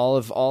 all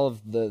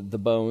of the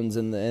bones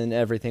and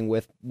everything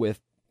with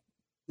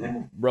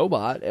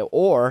robot,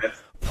 or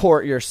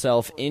port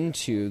yourself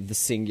into the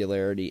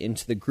singularity,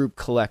 into the group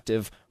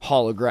collective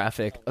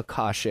holographic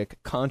Akashic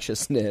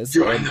consciousness.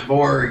 Join the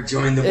Borg.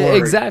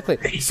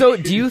 Exactly. So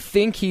do you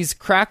think he's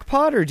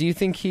crackpot, or do you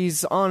think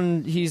he's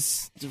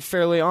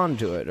fairly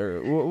onto it,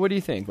 or what do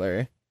you think,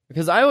 Larry?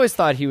 Because I always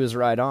thought he was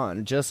right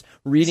on, just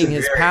reading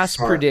his past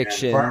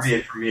predictions. Far be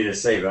it for me to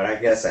say, but I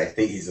guess I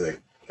think he's a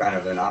kind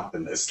of an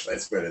optimist,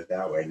 let's put it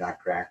that way, not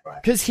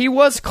crackpot. Because he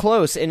was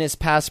close in his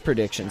past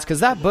predictions, because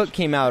that book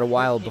came out a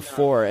while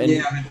before. And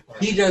yeah,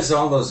 he does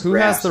all those Who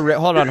graphs. has the...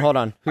 Hold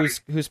on.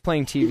 Who's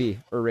playing TV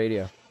or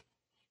radio?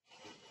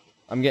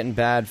 I'm getting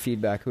bad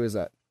feedback. Who is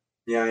that?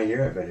 Yeah, I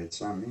hear it, but it's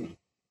not me.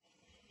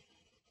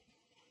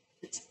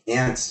 It's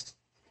Ant's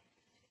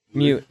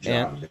mute. job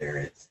Ant. there.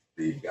 It's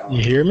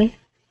You hear me?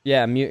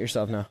 Yeah, mute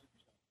yourself now.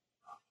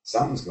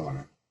 Something's going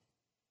on.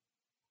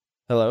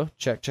 Hello?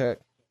 Check.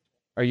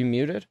 Are you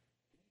muted?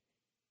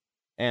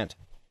 Ant.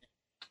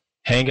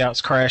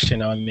 Hangout's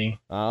crashing on me.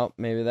 Oh,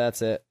 maybe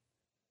that's it.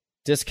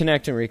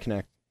 Disconnect and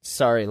reconnect.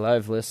 Sorry,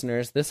 live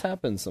listeners. This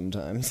happens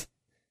sometimes.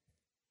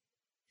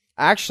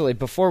 Actually,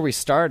 before we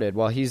started,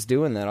 while he's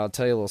doing that, I'll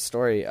tell you a little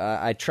story.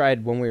 I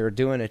tried when we were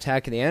doing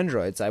Attack of the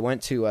Androids. I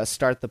went to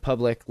start the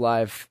public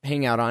live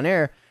Hangout on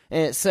air,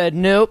 and it said,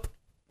 nope,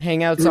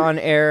 Hangouts on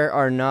air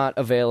are not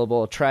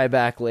available. Try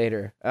back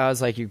later. I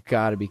was like, you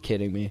gotta be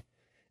kidding me.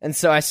 And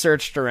so I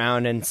searched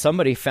around, and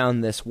somebody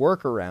found this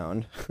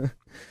workaround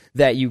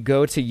that you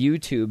go to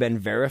YouTube and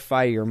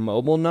verify your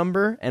mobile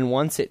number, and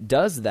once it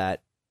does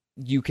that,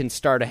 you can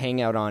start a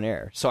Hangout on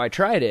air. So I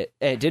tried it.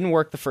 It didn't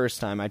work the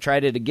first time. I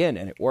tried it again,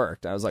 and it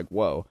worked. I was like,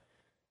 whoa.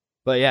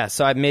 But yeah,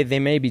 so they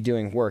may be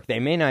doing work. They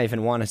may not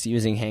even want us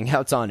using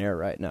Hangouts on air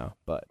right now.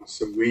 But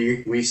so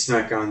we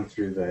snuck on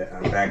through the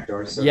back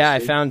door. So yeah, I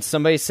found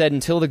somebody said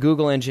until the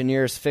Google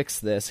engineers fix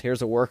this,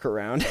 here's a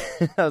workaround.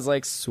 I was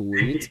like,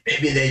 sweet.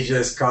 Maybe they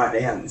just caught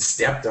Ant and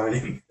stepped on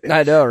him.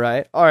 I know,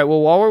 right? All right,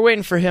 well, while we're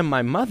waiting for him,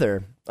 my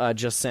mother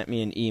just sent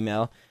me an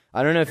email.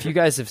 I don't know if you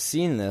guys have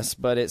seen this,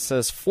 but it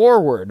says,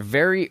 forward,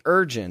 very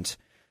urgent.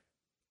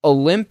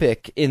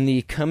 Olympic in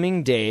the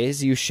coming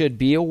days, you should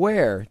be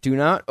aware. Do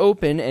not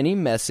open any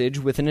message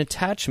with an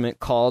attachment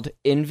called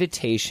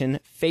Invitation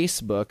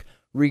Facebook,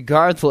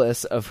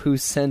 regardless of who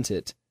sent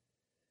it.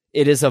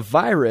 It is a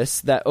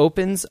virus that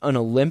opens an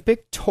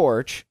Olympic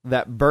torch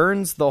that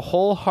burns the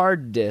whole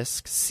hard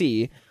disk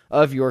C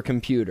of your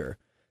computer.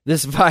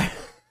 This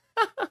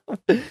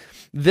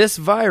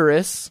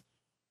virus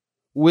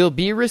will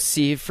be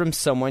received from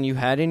someone you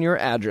had in your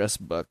address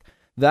book.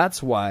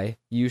 That's why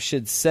you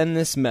should send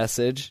this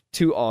message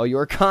to all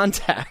your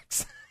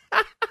contacts.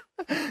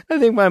 I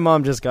think my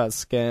mom just got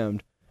scammed.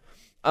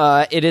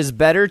 It is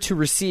better to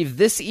receive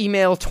this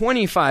email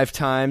 25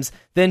 times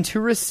than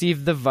to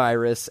receive the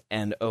virus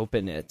and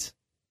open it.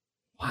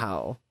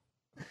 Wow.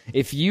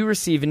 If you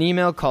receive an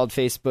email called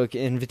Facebook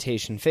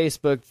Invitation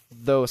Facebook,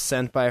 though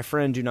sent by a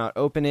friend, do not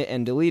open it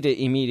and delete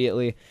it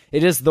immediately.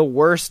 It is the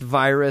worst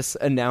virus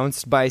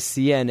announced by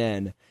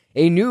CNN.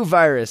 A new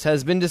virus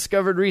has been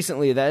discovered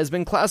recently that has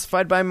been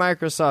classified by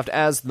Microsoft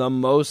as the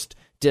most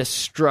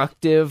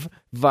destructive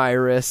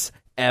virus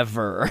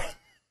ever.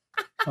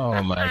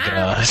 Oh my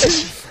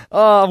gosh.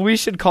 Oh, we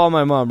should call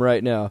my mom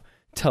right now.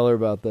 Tell her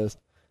about this.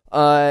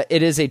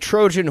 It is a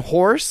Trojan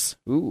horse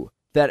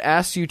that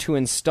asks you to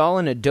install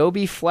an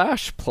Adobe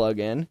Flash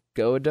plugin.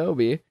 Go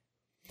Adobe.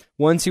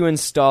 Once you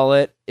install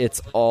it,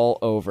 it's all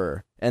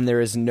over. And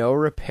there is no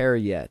repair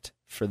yet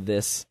for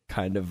this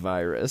kind of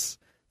virus.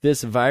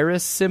 This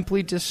virus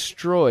simply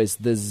destroys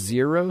the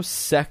 0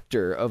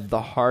 sector of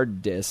the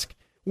hard disk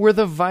where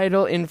the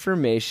vital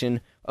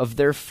information of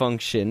their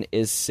function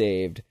is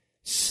saved.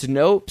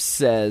 Snopes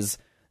says,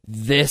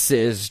 this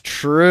is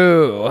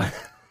true.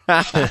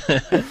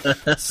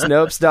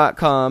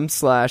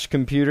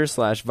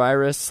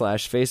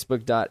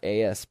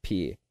 Snopes.com/computer/virus/facebook.asp.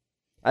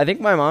 I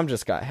think my mom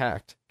just got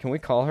hacked. Can we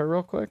call her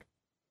real quick?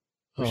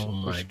 We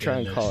should try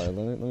and call her.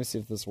 Let me see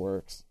if this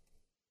works.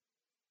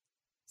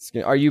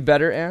 Are you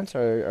better, Ant,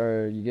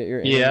 or you get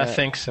your internet? Yeah, I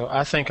think so.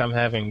 I think I'm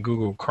having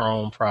Google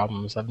Chrome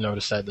problems. I've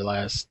noticed that the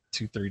last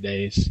 2-3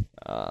 days.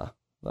 That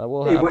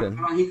will happen.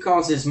 He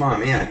calls his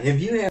mom, Ant.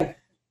 Have you had...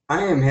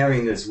 I am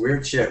having this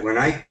weird shit. When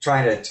I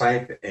try to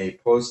type a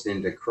post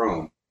into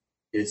Chrome,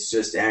 it's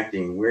just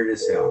acting weird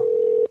as hell.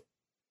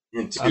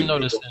 I'm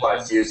noticing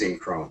using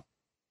Chrome.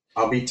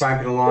 I'll be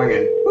typing along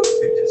and whoop,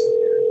 it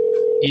disappears.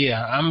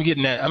 Yeah, I'm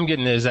getting that. I'm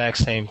getting the exact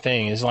same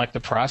thing. It's like the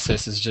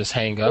processes just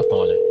hang up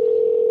on it.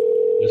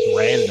 Just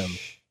random.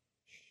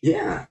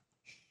 Yeah.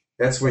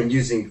 That's when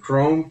using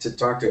Chrome to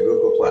talk to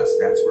Google Plus.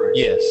 That's where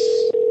Yes.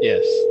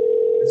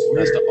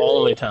 That's the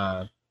only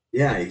time.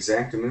 Yeah,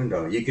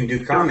 exactamundo. You can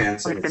do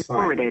comments and it's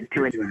fine.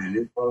 You're doing a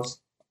new post.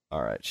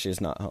 All right,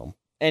 she's not home.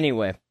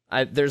 Anyway,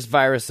 there's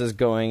viruses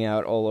going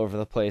out all over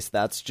the place.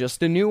 That's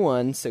just a new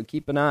one, so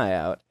keep an eye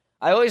out.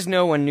 I always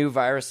know when new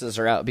viruses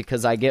are out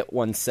because I get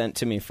one sent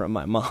to me from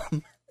my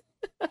mom.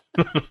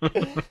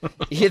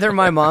 Either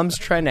my mom's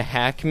trying to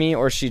hack me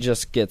or she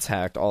just gets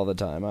hacked all the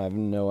time. I have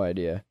no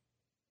idea.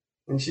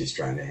 And she's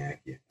trying to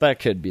hack you. That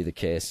could be the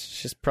case.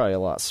 She's probably a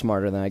lot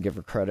smarter than I give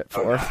her credit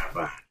for.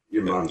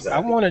 Your mom's I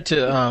wanted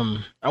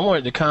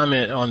to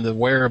comment on the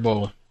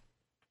wearable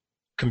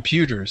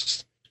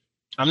computers.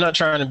 I'm not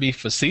trying to be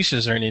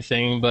facetious or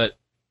anything, but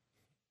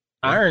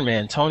Iron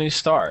Man, Tony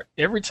Stark,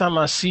 every time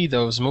I see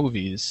those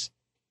movies,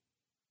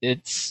 I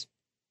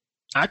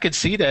could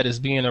see that as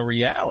being a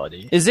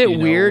reality. Is it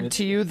weird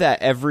to you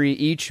that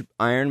each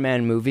Iron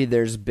Man movie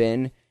there's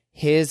been,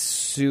 his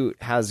suit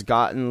has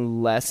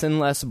gotten less and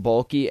less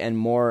bulky and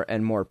more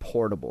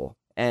portable?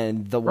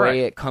 And the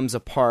way it comes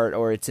apart,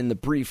 or it's in the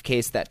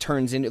briefcase that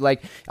turns into,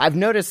 like, I've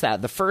noticed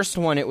that. The first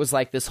one, it was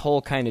like this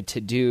whole kind of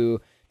to-do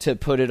to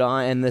put it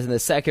on, and then the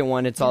second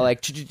one, it's all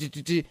like,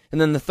 and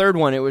then the third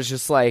one, it was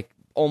just like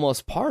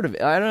almost part of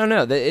it. I don't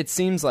know. It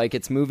seems like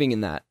it's moving in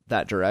that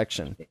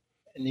direction.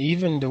 And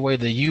even the way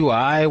the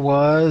UI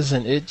was,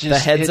 and it just the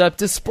heads-up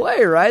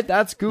display, right?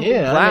 That's Google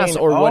Glass,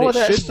 or what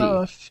it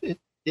should be.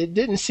 It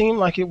didn't seem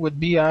like it would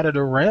be out of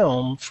the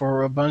realm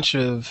for a bunch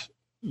of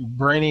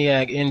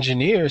brainiac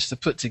engineers to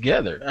put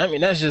together. I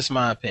mean, that's just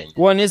my opinion.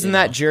 Well, and isn't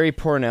that Jerry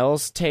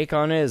Pournelle's take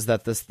on it? Is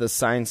that the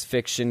science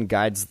fiction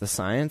guides the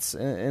science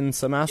in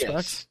some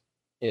aspects?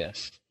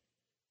 Yes.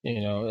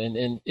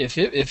 And if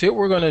it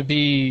were going to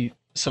be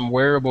some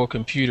wearable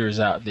computers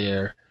out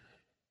there,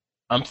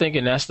 I'm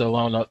thinking that's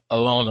along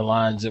the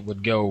lines it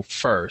would go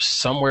first,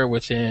 somewhere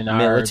within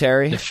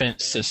military our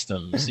defense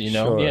systems.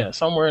 Sure. Yeah,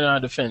 somewhere in our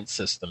defense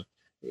system.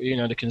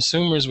 The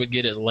consumers would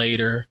get it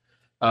later.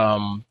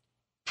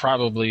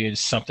 Probably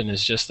something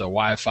that's just a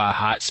Wi-Fi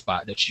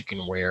hotspot that you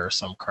can wear or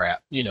some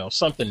crap.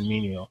 Something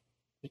menial.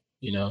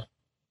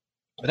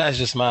 But that's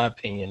just my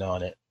opinion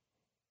on it.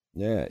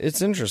 Yeah,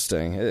 it's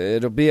interesting.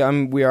 It'll be.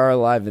 We are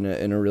alive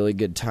in a really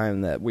good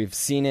time that we've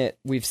seen it.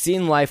 We've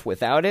seen life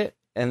without it.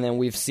 And then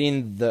we've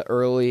seen the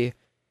early,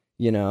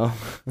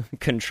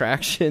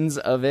 contractions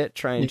of it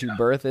trying to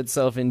birth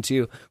itself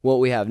into what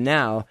we have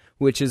now,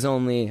 which is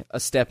only a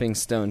stepping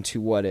stone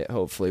to what it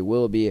hopefully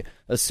will be,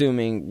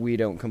 assuming we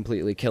don't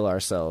completely kill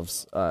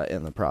ourselves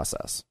in the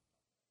process.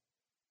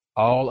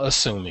 All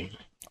assuming.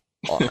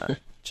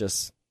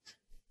 Just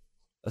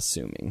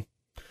assuming.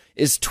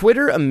 Is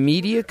Twitter a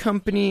media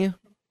company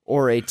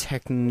or a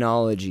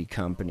technology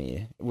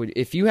company?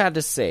 If you had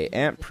to say,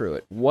 Ant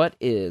Pruitt, what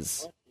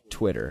is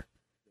Twitter?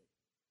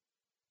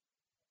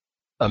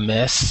 A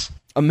mess.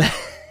 An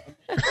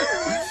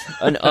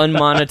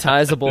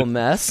unmonetizable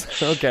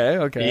mess.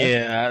 Okay.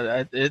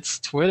 Yeah,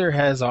 Twitter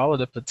has all of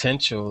the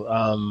potential.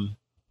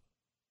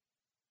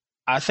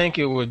 I think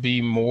it would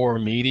be more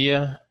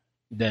media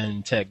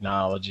than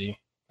technology.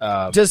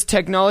 Does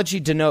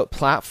technology denote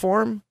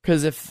platform?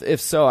 Because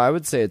if so, I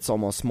would say it's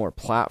almost more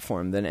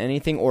platform than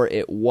anything, or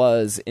it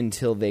was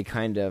until they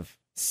kind of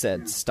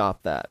said,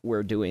 "Stop that.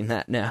 We're doing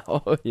that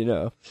now."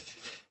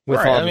 With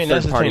right. all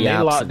that's the thing. They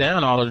locked apps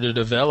down all of the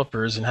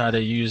developers and how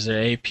they use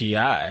their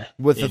API.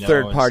 With the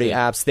third-party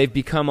apps, they've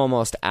become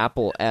almost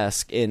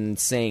Apple-esque in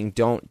saying,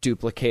 don't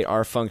duplicate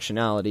our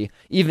functionality,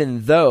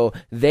 even though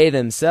they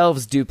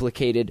themselves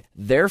duplicated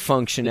their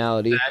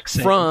functionality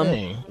from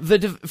the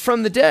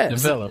devs.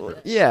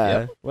 Developers.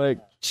 Yeah, like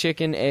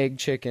chicken, egg,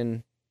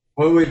 chicken.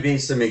 What would be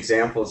some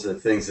examples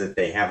of things that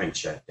they haven't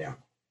shut down,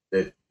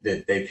 that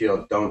they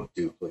feel don't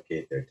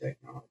duplicate their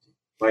technology?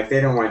 Like,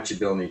 they don't want you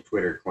building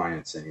Twitter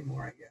clients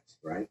anymore, I guess,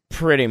 right?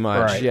 Pretty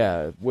much, right.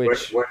 Yeah. What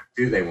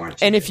do they want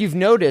you And to if do? you've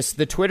noticed,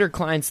 the Twitter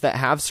clients that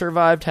have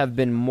survived have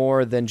been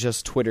more than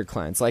just Twitter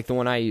clients. Like the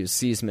one I use,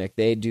 Seismic,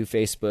 they do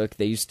Facebook.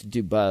 They used to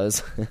do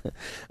Buzz.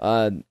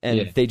 They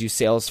do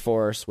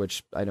Salesforce,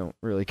 which I don't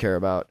really care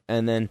about.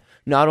 And then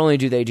not only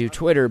do they do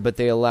Twitter, but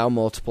they allow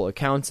multiple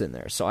accounts in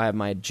there. So I have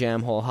my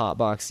Jamhole,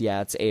 Hotbox,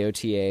 Yats,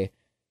 AOTA,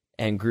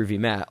 and Groovy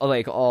Matt,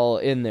 like all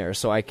in there.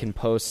 So I can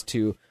post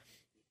to...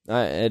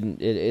 and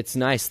it's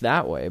nice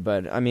that way,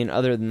 but I mean,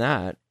 other than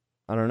that,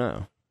 I don't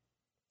know.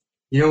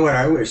 You know what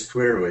I wish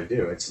Twitter would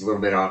do? It's a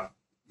little bit off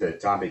the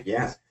topic,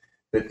 yes,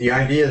 but the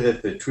idea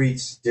that the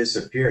tweets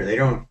disappear, they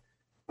don't.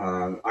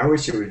 I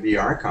wish it would be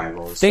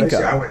archival.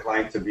 Especially, I would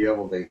like to be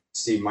able to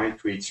see my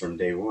tweets from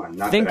day one.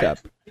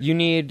 ThinkUp. You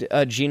need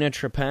Gina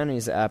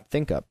Trapani's app,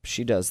 ThinkUp.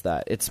 She does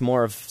that. It's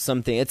more of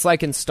something. It's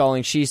like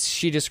installing. She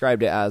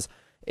described it as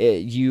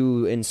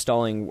you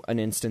installing an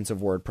instance of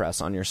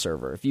WordPress on your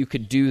server. If you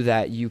could do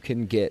that, you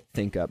can get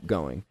ThinkUp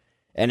going,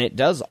 and it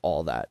does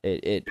all that.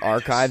 It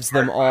archives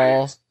them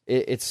all.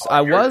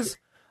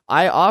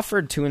 I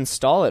offered to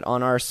install it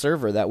on our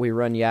server that we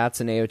run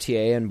Yats and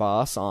AOTA and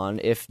Boss on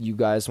if you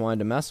guys wanted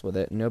to mess with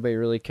it. Nobody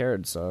really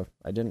cared, so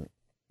I didn't.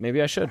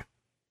 Maybe I should.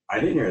 I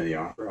didn't hear the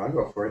offer. I'll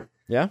go for it.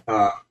 Yeah.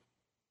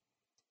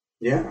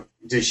 Yeah.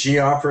 Does she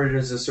offer it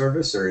as a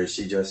service, or is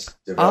she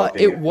just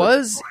developing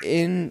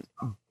it?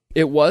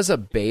 It was a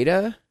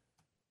beta.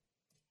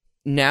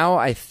 Now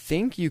I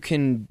think you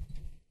can...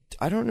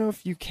 I don't know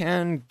if you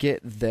can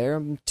get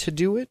them to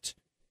do it.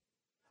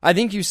 I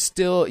think you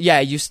still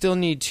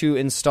need to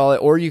install it,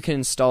 or you can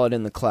install it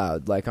in the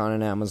cloud, like on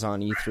an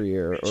Amazon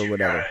E3 or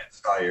whatever.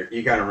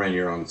 You got to run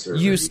your own server.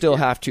 You still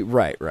have to...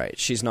 Right.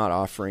 She's not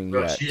offering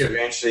yet. Will she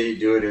eventually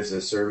do it as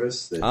a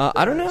service?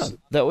 I don't know.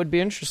 That would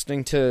be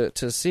interesting to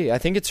see. I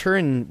think it's her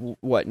and,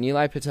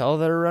 Nilay Patel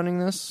that are running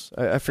this?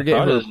 I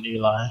forget who.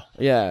 Nilay.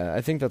 Yeah,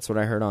 I think that's what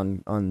I heard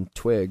on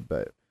Twig,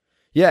 but...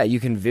 Yeah, you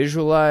can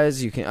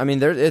visualize.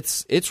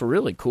 It's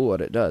really cool what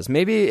it does.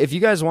 Maybe if you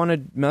guys want to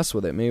mess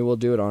with it, maybe we'll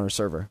do it on our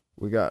server.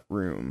 We got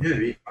room. It'd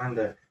be fun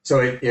to... So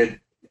it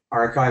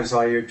archives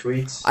all your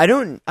tweets?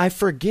 I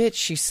forget.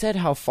 She said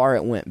how far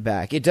it went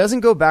back. It doesn't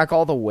go back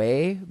all the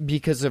way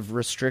because of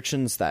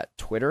restrictions that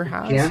Twitter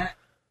has. Can it?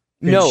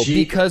 No,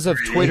 because of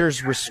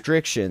Twitter's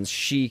restrictions,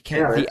 she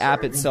can't. Yeah, the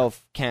app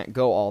itself can't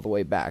go all the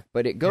way back,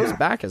 but it goes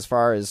back as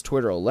far as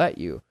Twitter will let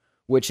you,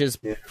 which is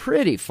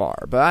pretty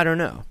far. But I don't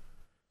know.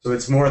 So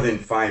it's more than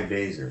 5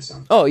 days or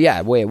something. Oh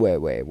yeah, way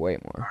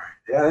more.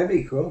 Yeah, that'd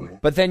be cool, man.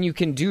 But then you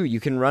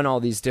can run all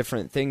these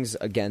different things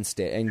against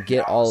it and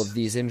get all of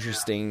these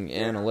interesting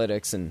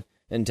analytics and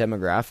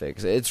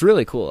demographics. It's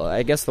really cool.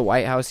 I guess the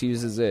White House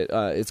uses it.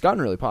 It's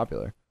gotten really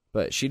popular,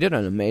 but she did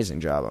an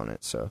amazing job on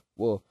it. So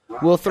we'll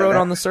throw it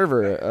on the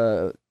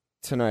server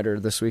tonight or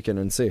this weekend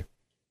and see.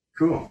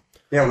 Cool.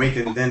 Yeah, we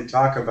can then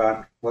talk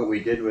about what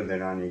we did with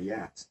it on the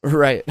yachts.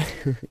 Right.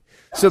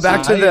 So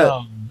back to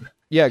the.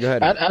 Yeah, go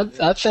ahead.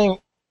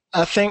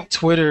 I think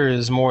Twitter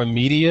is more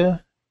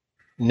media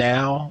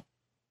now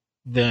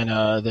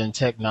than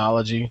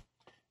technology,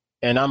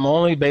 and I'm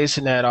only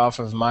basing that off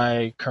of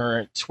my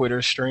current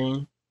Twitter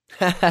stream.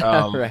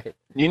 Right.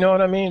 You know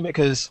what I mean?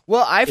 Because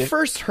I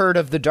first heard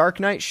of the Dark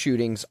Knight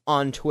shootings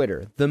on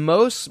Twitter. The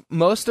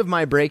most of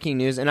my breaking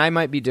news, and I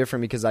might be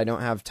different because I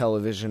don't have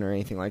television or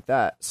anything like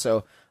that,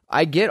 so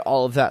I get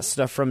all of that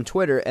stuff from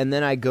Twitter, and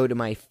then I go to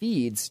my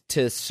feeds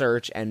to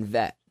search and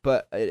vet.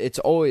 But I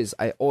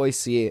always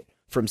see it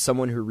from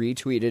someone who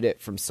retweeted it,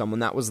 from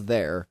someone that was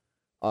there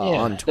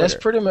on Twitter. That's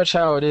pretty much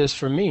how it is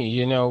for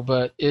me,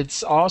 but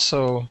it's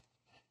also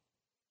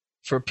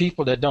for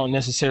people that don't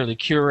necessarily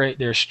curate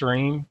their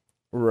stream.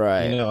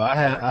 Right.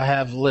 I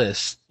have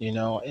lists,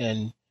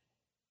 and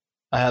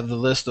I have the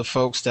list of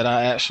folks that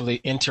I actually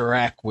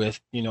interact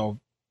with,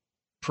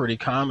 pretty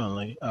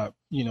commonly,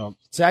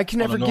 So I can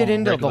never get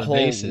into the whole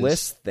basis.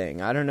 List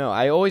thing. I don't know.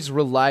 I always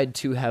relied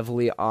too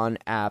heavily on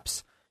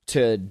apps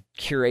to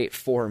curate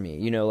for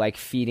me, like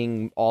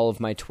feeding all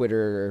of my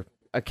Twitter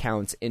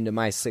accounts into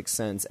my 6th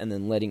Sense and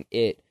then letting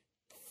it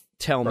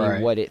tell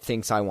me what it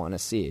thinks I want to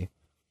see.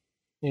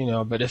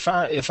 But if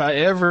I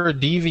ever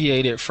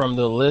deviated from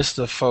the list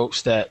of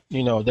folks that,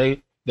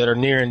 that are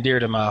near and dear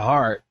to my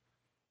heart,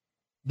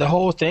 the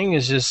whole thing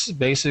is just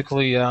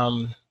basically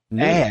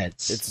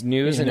ads. It's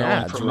news and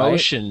ads,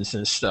 promotions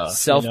and stuff.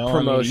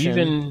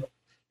 Self-promotion.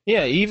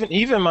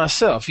 Even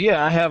myself.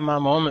 Yeah, I have my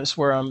moments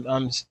where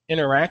I'm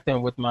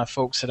interacting with my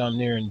folks that I'm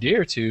near and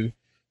dear to,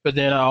 but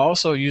then I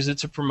also use it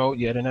to promote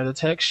yet another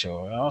tech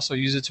show. I also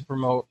use it to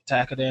promote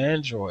Attack of the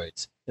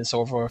Androids and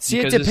so forth. See,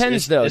 it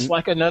depends, though. It's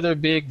like another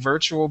big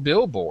virtual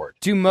billboard.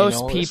 Do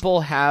most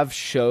people have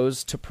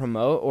shows to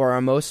promote, or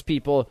are most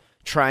people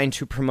trying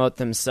to promote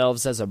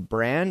themselves as a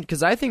brand?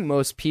 Because I think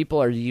most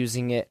people are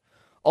using it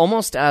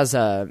almost as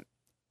a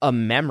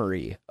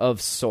memory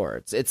of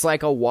sorts. It's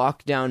like a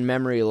walk down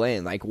memory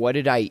lane. Like, what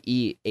did I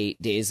eat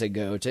 8 days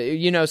ago?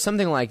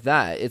 Something like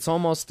that. It's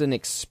almost an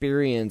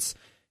experience.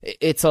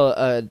 It's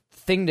a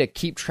thing to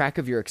keep track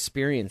of your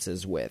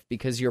experiences with,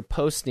 because you're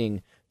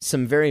posting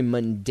some very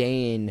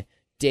mundane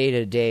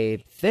day-to-day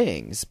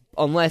things.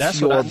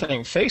 That's what I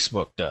think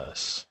Facebook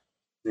does.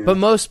 But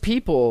most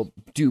people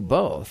do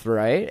both,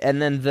 right?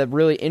 And then the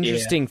really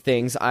interesting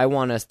things I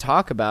want to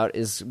talk about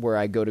is where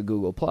I go to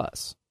Google+.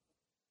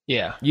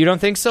 Yeah. You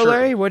don't think so,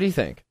 Larry? What do you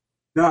think?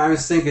 No, I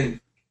was thinking,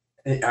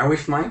 I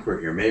wish Mike were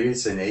here. Maybe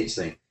it's an age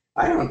thing.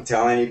 I don't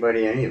tell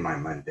anybody any of my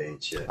mundane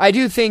shit. I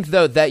do think,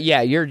 though, that,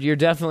 you're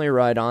definitely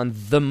right on.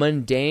 The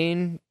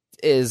mundane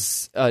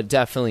is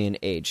definitely an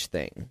age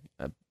thing.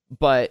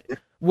 But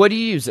what do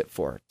you use it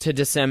for? To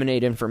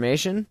disseminate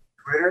information?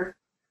 Twitter?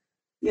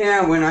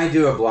 Yeah, when I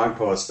do a blog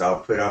post,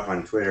 I'll put up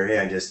on Twitter, hey,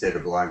 I just did a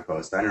blog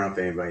post. I don't know if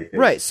anybody thinks.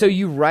 Right, so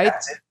you write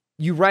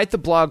the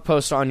blog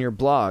post on your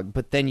blog,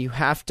 but then you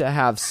have to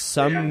have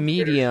some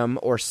medium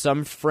or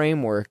some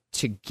framework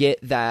to get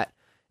that,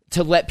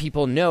 to let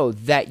people know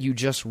that you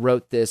just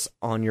wrote this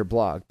on your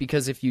blog.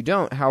 Because if you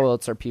don't, how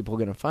else are people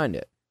going to find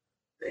it?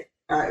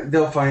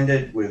 They'll find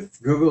it with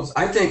Google's.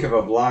 I think of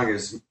a blog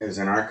as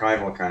an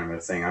archival kind of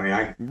a thing.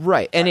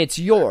 Right, and it's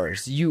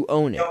yours. You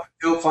own it.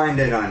 You'll find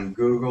it on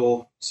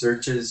Google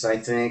searches, I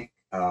think.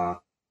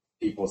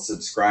 People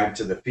subscribe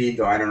to the feed,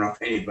 though I don't know if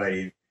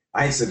anybody...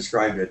 I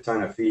subscribe to a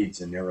ton of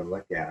feeds and never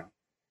look at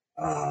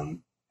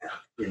them.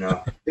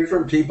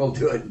 Different people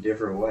do it in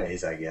different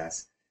ways, I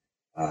guess.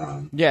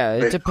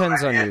 It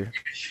depends on you.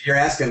 You're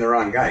asking the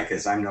wrong guy,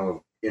 because I'm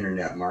no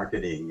internet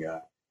marketing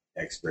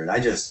expert. I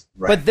just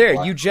write. But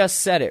there, you just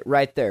said it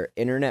right there.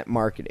 Internet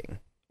marketing.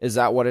 Is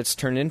that what it's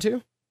turned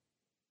into?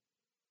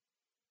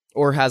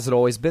 Or has it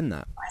always been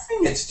that? I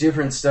think it's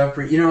different stuff.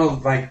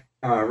 Like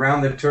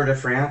around the Tour de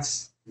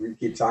France, we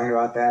keep talking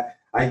about that.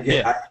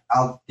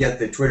 I'll get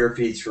the Twitter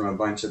feeds from a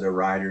bunch of the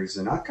riders,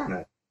 and I'll kind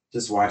of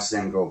just watch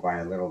them go by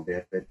a little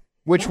bit. But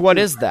what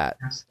is that?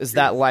 Is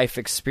that life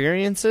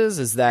experiences?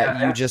 Is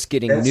that you just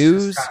getting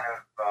news? Just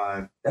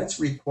kind of, that's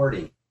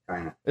reporting,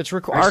 kind of. It's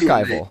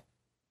archival.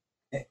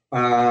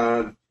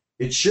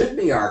 It should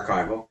be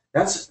archival.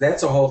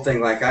 That's a whole thing.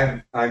 Like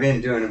I've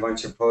been doing a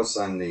bunch of posts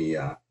on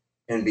the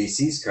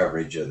NBC's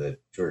coverage of the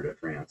Tour de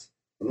France,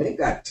 and they've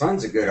got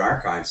tons of good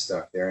archive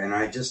stuff there. And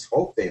I just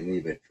hope they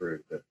leave it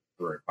for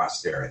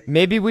posterity.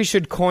 Maybe we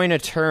should coin a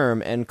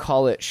term and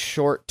call it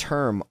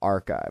short-term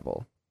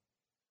archival.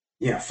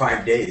 Yeah,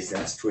 5 days.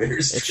 That's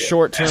Twitter's. It's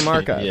short-term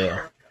archival.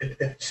 Yeah.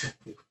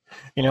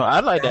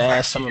 I'd like to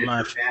ask some of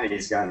my...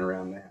 He's gotten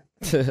around that.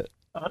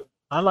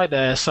 I'd like to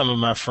ask some of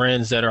my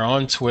friends that are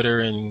on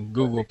Twitter and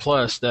Google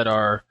Plus that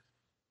are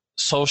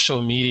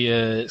social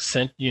media,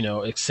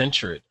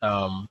 eccentric.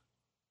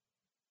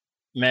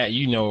 Matt,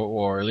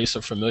 or at least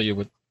are familiar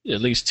with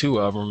at least two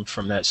of them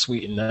from that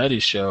Sweet and Nutty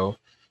show.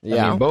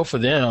 Yeah. I mean, both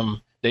of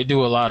them, they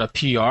do a lot of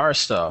PR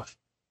stuff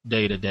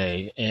day to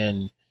day.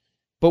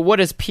 But what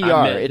is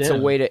PR? It's a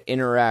way to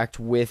interact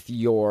with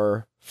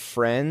your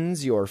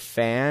friends, your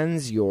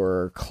fans,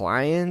 your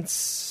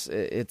clients.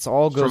 It's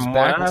all goes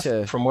back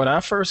to... From what I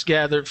first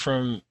gathered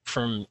from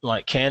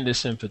like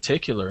Candace in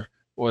particular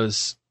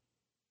was,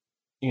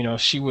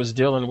 she was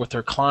dealing with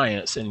her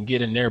clients and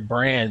getting their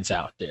brands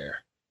out there,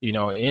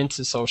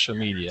 into social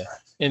media.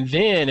 And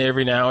then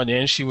every now and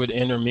then she would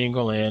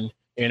intermingle in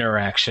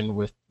interaction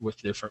with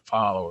different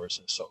followers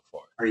and so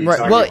forth.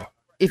 Right. Well,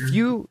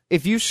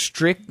 if you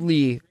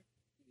strictly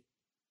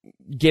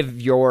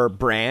give your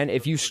brand,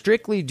 if you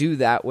strictly do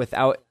that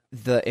without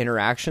the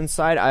interaction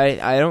side,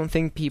 I don't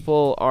think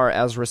people are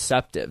as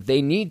receptive.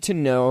 They need to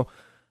know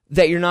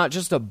that you're not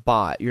just a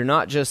bot. You're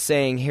not just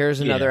saying, here's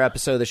another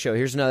episode of the show,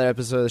 here's another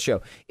episode of the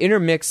show.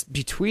 Intermixed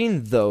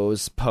between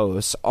those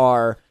posts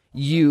are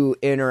you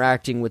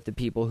interacting with the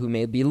people who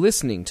may be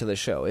listening to the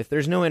show. If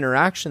there's no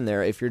interaction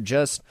there, if you're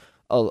just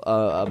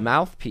a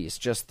mouthpiece,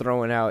 just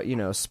throwing out,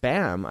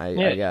 spam,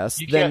 I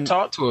guess. You can't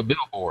talk to a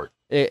billboard.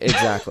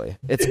 Exactly.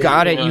 It's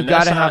gotta you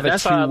gotta have a two-way.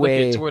 That's how I look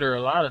at Twitter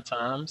a lot of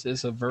times.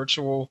 It's a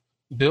virtual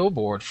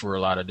billboard for a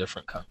lot of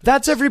different companies.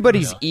 That's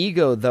everybody's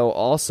ego, though,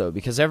 also,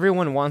 because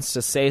everyone wants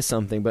to say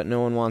something, but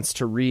no one wants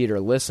to read or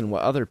listen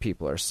what other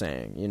people are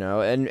saying.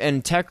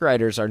 And tech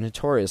writers are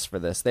notorious for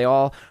this.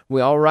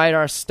 We all write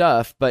our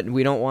stuff, but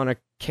we don't want to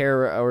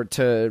care or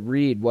to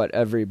read what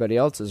everybody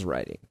else is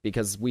writing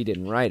because we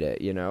didn't write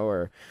it,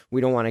 or we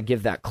don't want to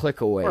give that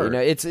click away.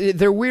 Sure.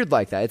 They're weird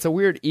like that. It's a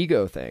weird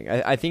ego thing.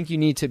 I think you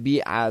need to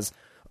be as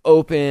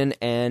open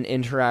and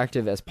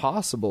interactive as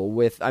possible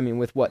with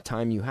what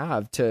time you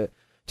have to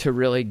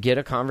really get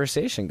a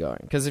conversation going.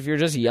 Because if you're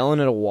just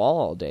yelling at a wall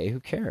all day, who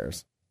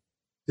cares?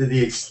 To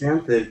the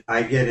extent that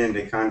I get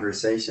into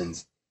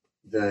conversations,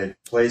 the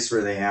place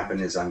where they happen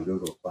is on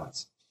Google+.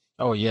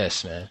 Oh,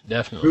 yes, man.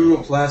 Definitely.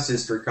 Google Plus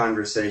is for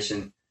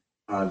conversation.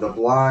 The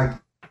blog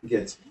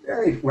gets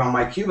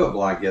my Cuba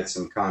blog gets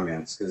some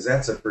comments because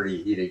that's a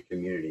pretty heated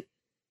community.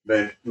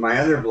 But my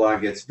other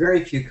blog gets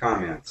very few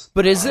comments.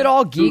 But is it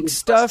all geek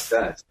stuff?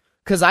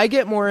 Because I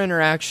get more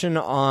interaction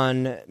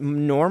on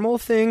normal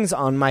things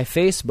on my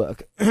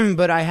Facebook,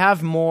 but I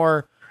have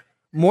more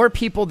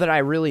people that I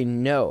really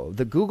know.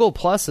 The Google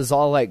Plus is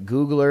all like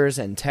Googlers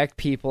and tech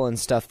people and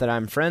stuff that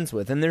I'm friends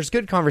with, and there's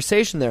good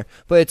conversation there,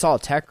 but it's all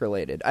tech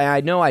related.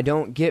 I know I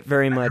don't get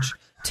very much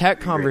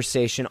tech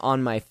conversation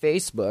on my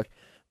Facebook,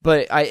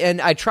 but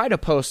I try to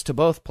post to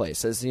both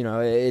places.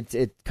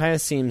 It kind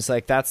of seems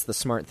like that's the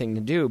smart thing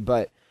to do,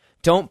 but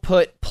don't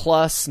put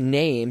plus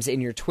names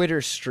in your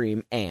Twitter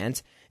stream,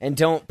 and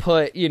don't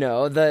put,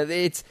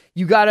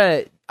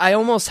 I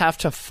almost have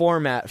to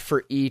format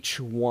for each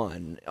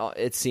one,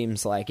 it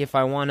seems like. If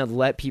I want to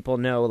let people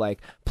know,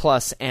 like,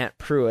 plus Aunt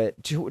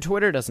Pruitt,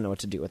 Twitter doesn't know what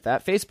to do with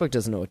that. Facebook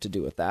doesn't know what to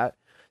do with that.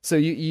 So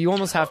you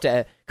almost have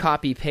to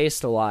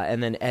copy-paste a lot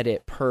and then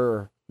edit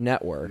per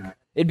network.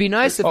 It'd be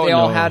nice if they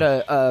all had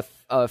a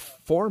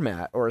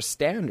format or a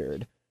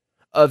standard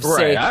of,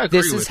 say,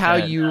 this is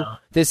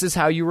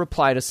how you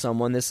reply to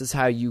someone, this is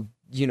how you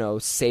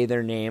say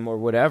their name or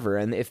whatever.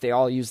 And if they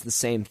all use the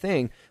same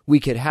thing,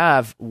 we could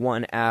have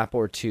one app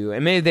or two.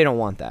 And maybe they don't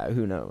want that.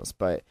 Who knows?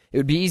 But it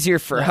would be easier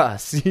for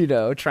us,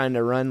 trying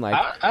to run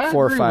like 4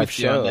 or 5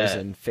 shows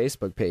and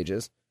Facebook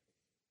pages.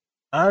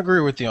 I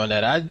agree with you on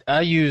that.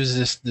 I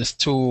use this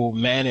tool,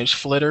 Manage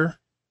Flitter,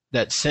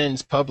 that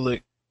sends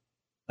public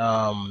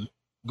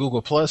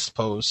Google Plus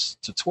posts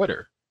to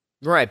Twitter.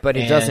 Right, but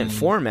it doesn't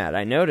format.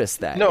 I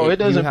noticed that. No, it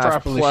doesn't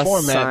properly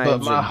format,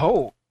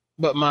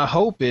 but my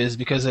hope is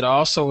because it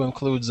also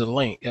includes a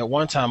link. At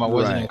one time, I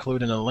wasn't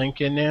including a link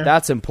in there.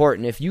 That's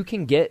important. If you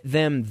can get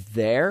them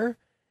there,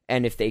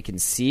 and if they can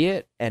see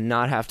it and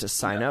not have to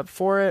sign up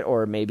for it,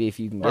 or maybe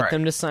if you can get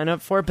them to sign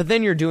up for it, but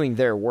then you're doing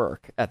their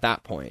work at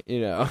that point,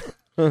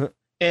 But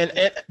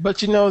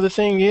the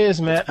thing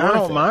is, man, I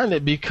don't mind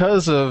it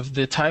because of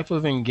the type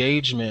of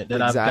engagement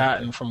that I've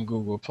gotten from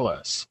Google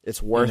Plus.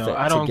 It's worth it.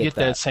 I don't get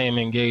that same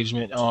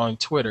engagement on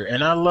Twitter,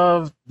 and I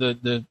love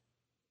the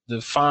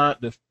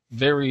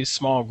very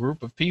small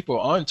group of people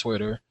on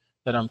Twitter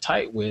that I'm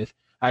tight with.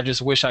 I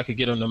just wish I could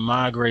get them to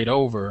migrate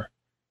over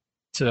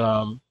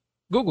to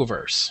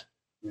Googleverse,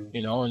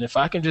 and if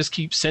I can just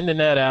keep sending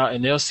that out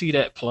and they'll see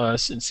that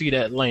plus and see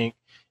that link,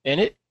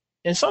 and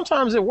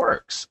sometimes it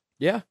works.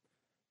 Yeah.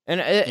 And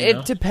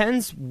it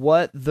depends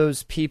what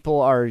those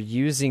people are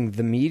using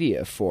the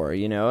media for,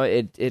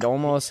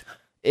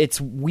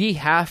 we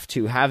have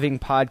to, having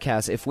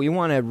podcasts, if we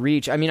want to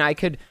reach, I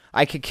could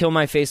kill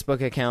my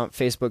Facebook account,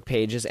 Facebook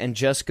pages, and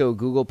just go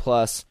Google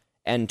Plus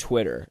and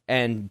Twitter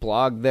and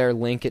blog there,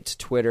 link it to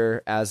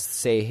Twitter as,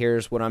 say,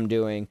 here's what I'm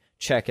doing,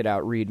 check it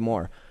out, read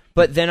more.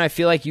 But then I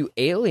feel like you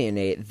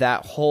alienate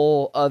that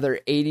whole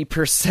other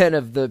 80%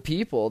 of the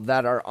people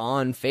that are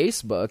on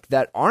Facebook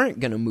that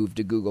aren't going to move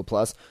to Google+.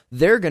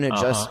 They're going to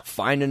just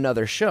find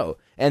another show.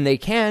 And they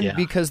can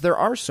because there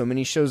are so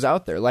many shows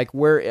out there. Like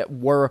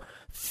we're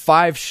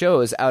 5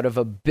 shows out of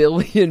 1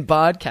 billion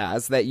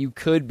podcasts that you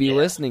could be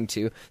listening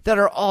to that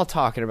are all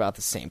talking about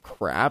the same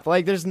crap.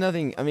 Like there's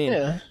nothing, I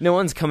mean, no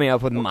one's coming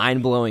up with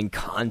mind-blowing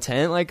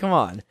content. Like, come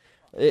on.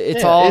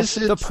 It's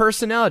the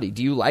personality.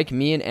 Do you like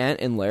me and Ant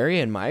and Larry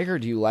and Mike, or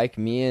do you like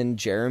me and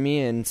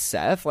Jeremy and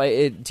Seth?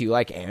 Do you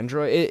like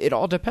Android? It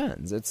all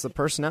depends. It's the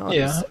personality.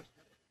 Yeah.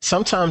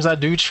 Sometimes I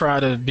do try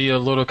to be a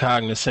little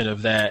cognizant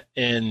of that,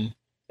 and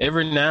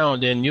every now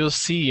and then you'll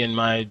see in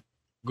my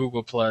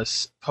Google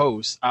Plus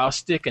post, I'll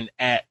stick an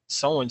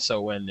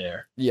 @so-and-so in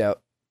there. Yep.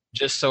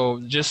 Just so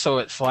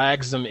it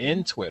flags them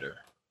in Twitter,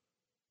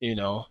 you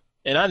know.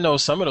 And I know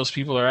some of those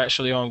people are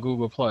actually on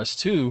Google Plus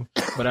too,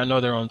 but I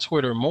know they're on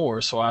Twitter more,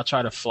 so I'll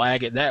try to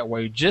flag it that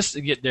way just to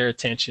get their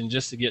attention,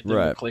 just to get them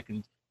to click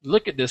and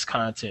look at this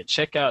content,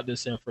 check out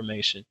this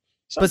information.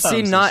 Sometimes but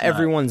see, not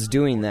everyone's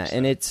doing that,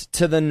 and it's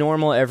to the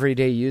normal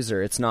everyday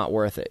user, it's not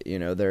worth it. You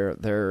know,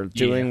 they're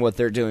doing what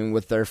they're doing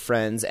with their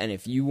friends, and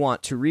if you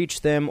want to reach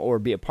them or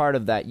be a part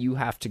of that, you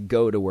have to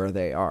go to where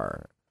they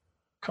are.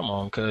 Come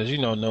on, cuz you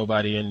know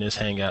nobody in this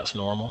hangout's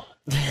normal.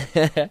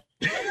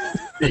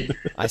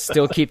 I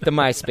still keep the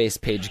MySpace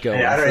page going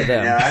for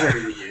them. I don't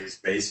even use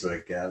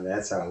Facebook.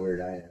 That's how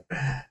weird I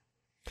am.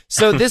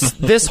 So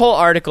this whole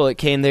article, it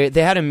came. They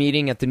had a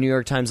meeting at the New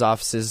York Times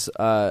offices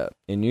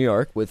in New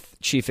York with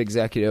Chief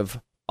Executive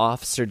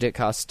Officer Dick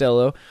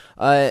Costolo,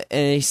 and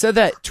he said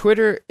that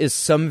Twitter is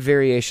some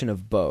variation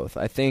of both.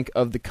 I think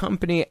of the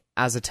company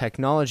as a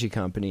technology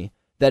company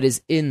that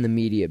is in the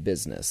media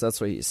business.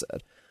 That's what he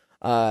said.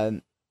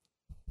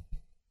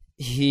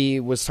 He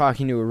was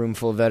talking to a room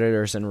full of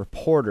editors and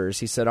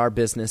reporters. He said, our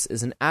business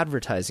is an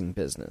advertising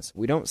business.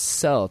 We don't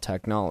sell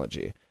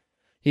technology.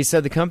 He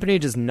said the company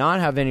does not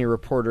have any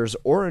reporters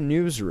or a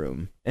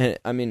newsroom. And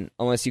I mean,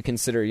 unless you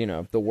consider,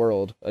 the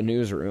world a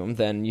newsroom,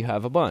 then you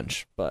have a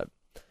bunch. But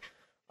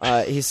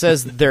he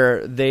says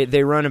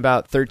they run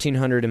about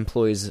 1,300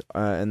 employees,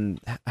 and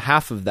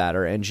half of that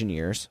are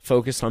engineers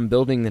focused on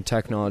building the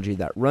technology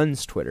that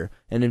runs Twitter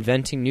and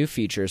inventing new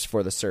features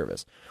for the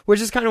service,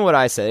 which is kind of what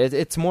I said.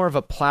 It's more of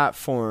a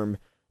platform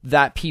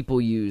that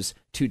people use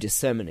to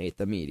disseminate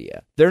the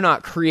media. They're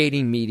not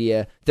creating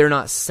media. They're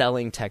not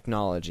selling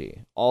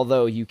technology.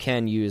 Although you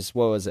can use,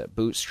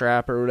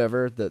 Bootstrap or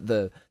whatever,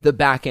 the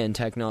back-end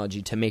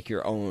technology to make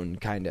your own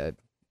kind of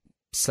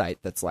site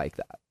that's like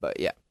that.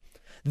 But yeah.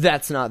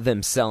 That's not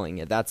them selling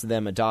it. That's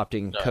them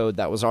adopting code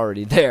that was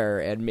already there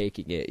and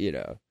making it,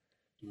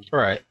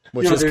 Right.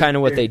 Which is kind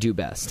of what they do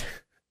best.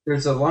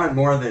 There's a lot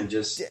more than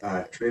just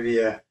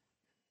trivia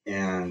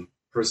and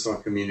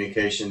personal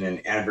communication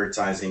and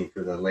advertising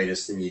for the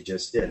latest thing you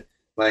just did.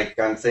 Like,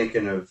 I'm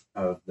thinking of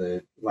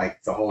the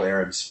whole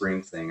Arab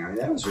Spring thing. I mean,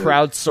 that was really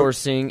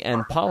crowdsourcing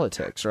and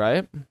politics,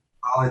 right?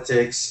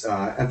 Politics,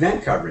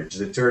 event coverage,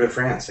 the Tour de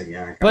France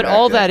again. But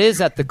all that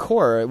is at the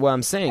core. What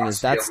I'm saying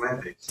is that's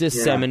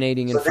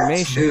disseminating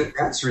information.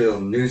 That's real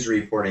news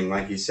reporting,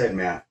 like you said,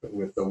 Matt,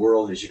 with the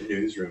world as your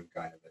newsroom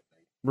kind of a thing.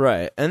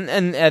 Right, and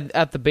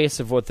at the base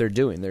of what they're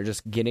doing, they're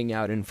just getting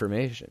out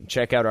information.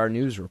 Check out our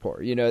news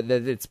report.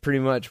 It's pretty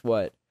much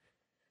what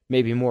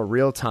maybe more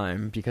real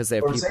time because they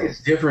have people. I'm saying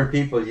it's different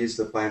people use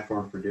the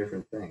platform for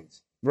different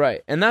things.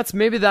 Right, and that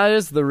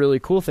is the really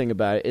cool thing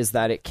about it, is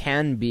that it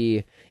can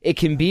be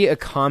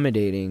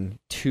accommodating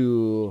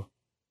to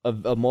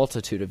a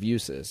multitude of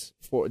uses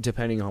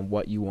depending on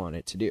what you want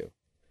it to do.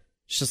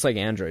 It's just like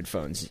Android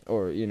phones,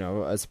 or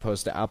as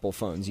opposed to Apple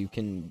phones, you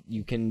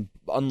can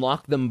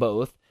unlock them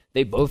both.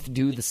 They both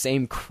do the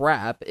same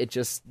crap. It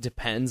just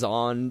depends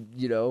on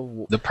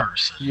the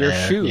person, your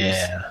shoes.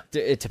 Yeah,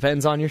 it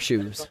depends on your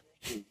shoes.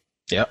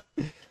 Yep.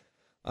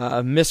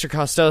 Mr.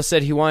 Costello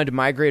said he wanted to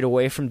migrate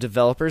away from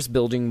developers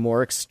building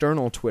more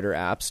external Twitter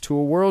apps to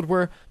a world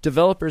where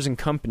developers and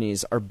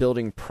companies are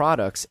building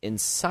products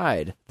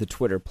inside the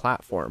Twitter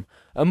platform.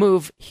 A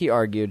move, he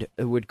argued,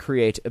 would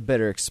create a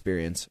better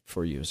experience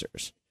for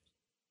users.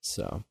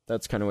 So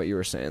that's kind of what you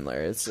were saying,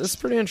 Larry. It's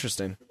pretty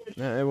interesting.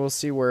 We'll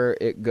see where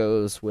it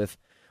goes with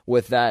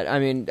that. I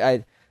mean,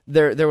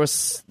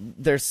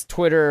 there's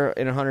Twitter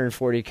in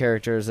 140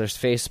 characters. There's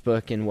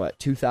Facebook in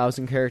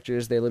 2,000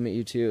 characters they limit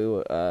you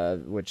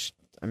to, which,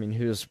 I mean,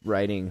 who's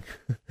writing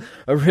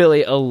a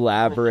really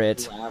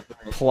elaborate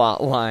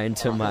plot line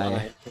to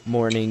my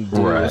morning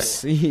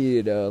deuce?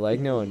 Right.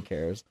 No one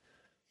cares.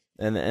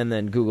 And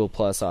then Google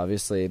Plus,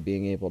 obviously,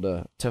 being able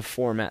to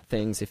format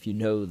things if you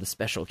know the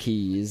special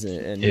keys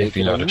and if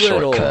you know the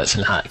shortcuts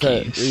and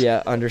hotkeys.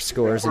 Yeah,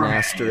 underscores and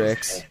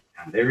asterisks.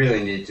 They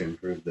really need to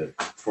improve the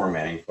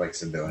formatting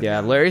flexibility.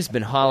 Yeah, Larry's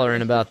been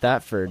hollering about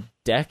that for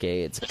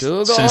decades.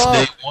 Google, since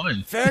day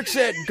one. Fix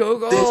it,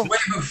 Google. It's way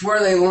before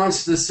they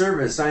launched the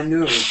service. I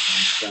knew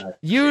it.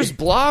 Use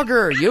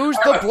Blogger. Use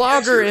the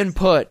Blogger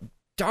input.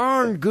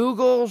 Darn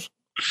Google.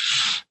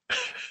 It's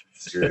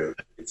true.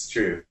 It's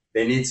true.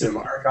 They need some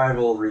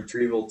archival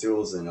retrieval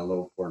tools and a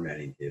little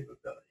formatting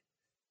capability.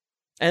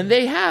 And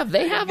they have all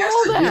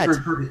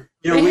that.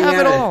 You know, we have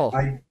it all.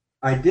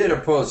 I did a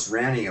post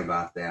ranting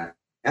about that.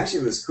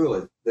 Actually, it was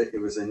cool.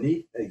 It was a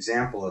neat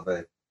example of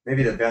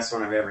maybe the best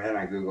one I've ever had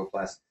on Google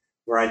Plus,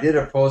 where I did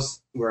a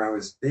post where I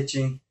was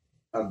bitching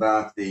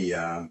about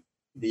the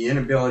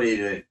inability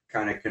to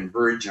kind of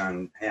converge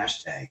on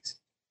hashtags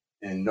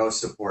and no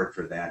support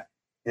for that.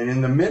 And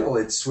in the middle,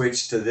 it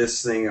switched to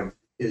this thing of,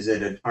 is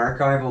it an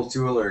archival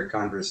tool or a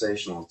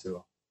conversational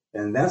tool?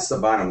 And that's the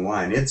bottom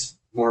line. It's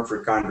more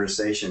for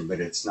conversation,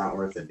 but it's not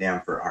worth a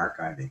damn for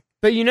archiving.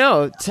 But you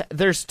know,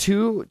 there's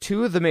two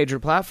of the major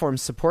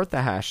platforms support the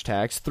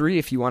hashtags. 3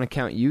 if you want to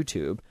count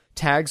YouTube.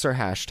 Tags are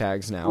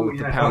hashtags now with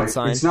the pound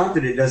sign. It's not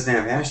that it doesn't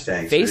have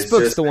hashtags.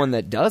 Facebook's the one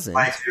that doesn't.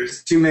 Like,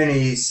 there's too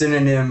many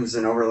synonyms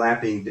and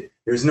overlapping.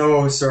 There's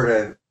no sort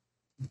of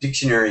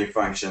dictionary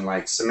function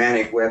like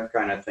semantic web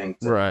kind of thing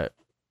to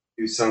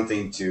do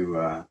something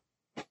to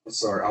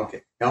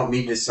help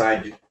me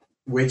decide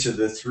which of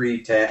the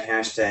 3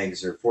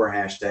 hashtags or 4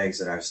 hashtags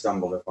that I've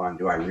stumbled upon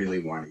do I really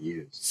want to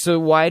use. So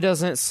why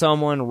doesn't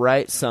someone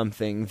write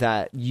something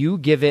that you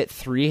give it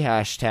 3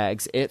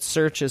 hashtags, it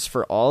searches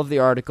for all of the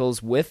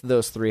articles with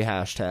those 3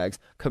 hashtags,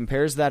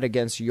 compares that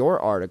against your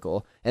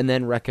article, and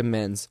then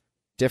recommends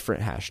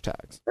different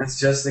hashtags? That's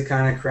just the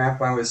kind of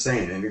crap I was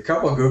saying. And a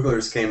couple of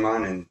Googlers came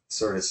on and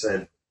sort of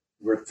said,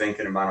 we're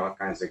thinking about all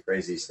kinds of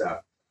crazy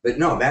stuff. But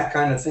no, that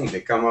kind of thing, to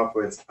come up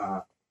with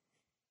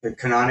the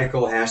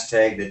canonical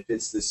hashtag that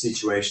fits the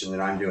situation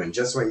that I'm doing.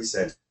 Just what you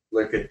said.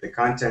 Look at the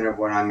content of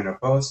what I'm going to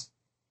post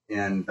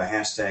and the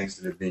hashtags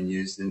that have been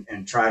used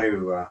and try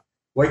to,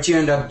 what you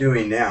end up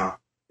doing now,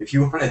 if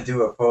you want to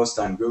do a post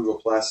on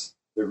Google Plus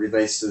that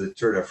relates to the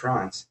Tour de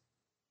France,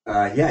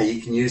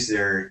 you can use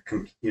their,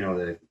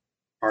 the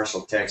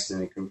partial text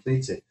and it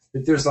completes it.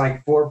 But there's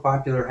like 4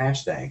 popular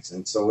hashtags.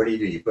 And so what do?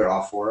 You put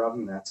all 4 of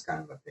them? That's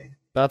kind of a pain.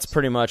 That's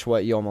pretty much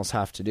what you almost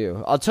have to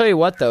do. I'll tell you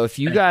what, though, if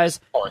you guys...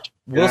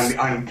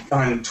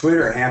 on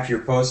Twitter, half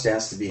your post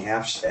has to be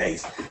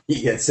hashtags.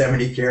 You get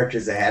 70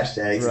 characters of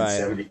hashtags and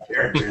 70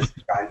 characters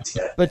of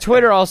content. But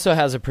Twitter also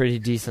has a pretty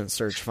decent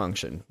search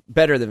function.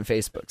 Better than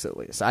Facebook's, at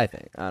least, I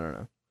think. I don't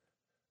know.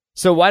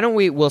 So why don't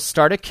we'll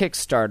start a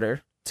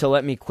Kickstarter to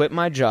let me quit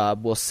my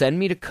job. We'll send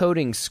me to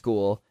coding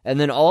school. And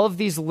then all of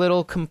these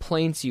little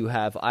complaints you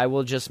have, I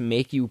will just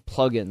make you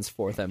plugins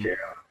for them. Yeah.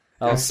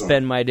 I'll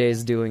spend my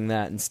days doing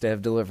that instead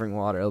of delivering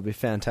water. It'll be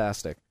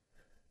fantastic.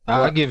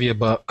 I'll give you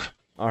 $1.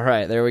 All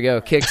right, there we go.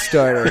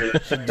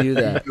 Kickstarter should do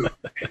that.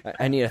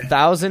 I need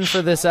 1,000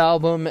 for this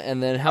album,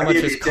 and then how much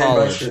is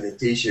college? $10 for the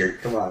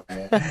T-shirt. Come on,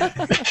 man.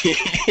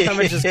 How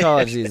much is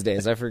college these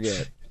days? I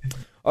forget.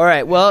 All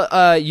right.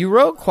 Well, you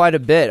wrote quite a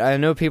bit. I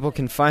know people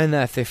can find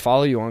that if they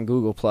follow you on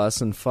Google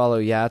Plus and follow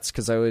Yats,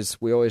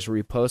 because we always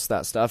repost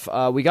that stuff.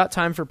 We got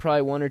time for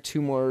probably 1 or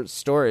 2 more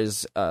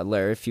stories,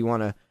 Larry. If you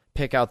want to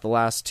pick out the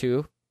last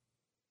 2.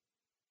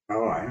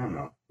 Oh, I don't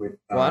know.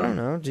 I don't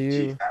know. Do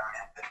you?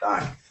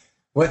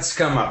 What's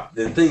come up?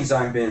 The things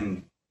I've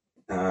been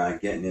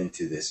getting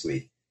into this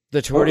week.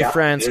 The Tour de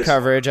France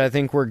coverage. I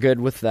think we're good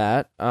with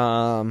that.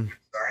 Sorry,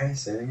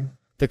 say it again.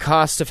 The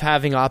cost of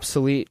having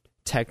obsolete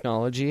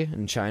technology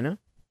in China.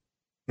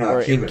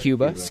 In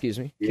Cuba. Excuse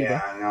me.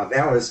 Yeah, Cuba. No,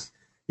 that was.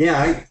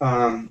 Yeah,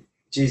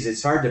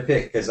 it's hard to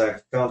pick because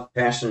I've felt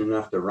passionate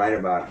enough to write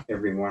about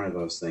every one of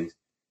those things.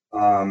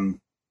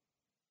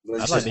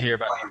 I'd like to hear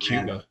about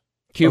Cuba.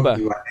 Cuba. Oh,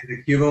 you want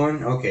the Cuba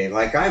one? Okay.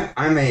 Like I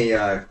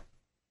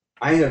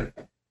have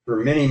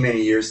for many,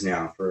 many years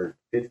now, for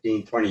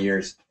 15, 20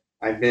 years,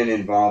 I've been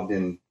involved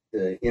in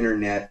the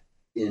internet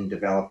in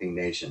developing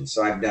nations.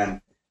 So I've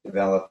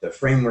developed a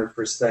framework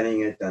for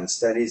studying it, done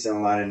studies in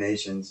a lot of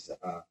nations,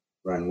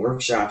 run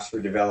workshops for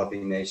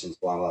developing nations,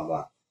 blah,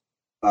 blah,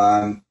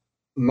 blah.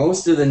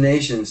 Most of the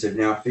nations have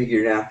now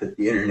figured out that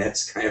the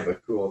internet's kind of a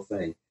cool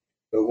thing.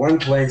 But one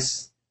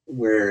place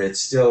where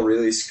it's still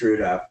really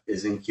screwed up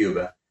is in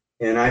Cuba.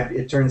 And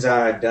it turns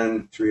out I've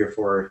done 3 or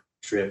 4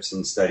 trips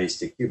and studies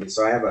to Cuba.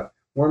 So I have a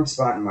warm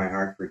spot in my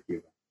heart for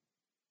Cuba.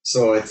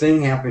 So a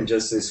thing happened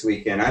just this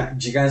weekend.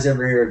 Did you guys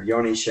ever hear of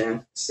Yoni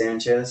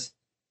Sanchez?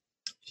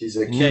 She's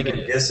a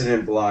Cuban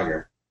dissident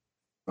blogger.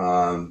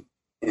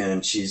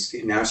 And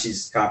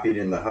she's copied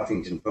in the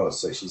Huffington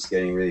Post. So she's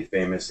getting really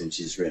famous and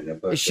she's written a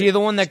book. Is she the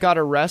one that got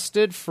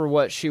arrested for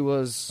what she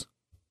was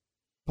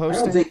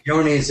posting? I don't think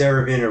Yoni's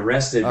ever been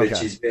arrested, but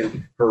she's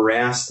been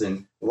harassed,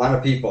 and a lot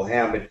of people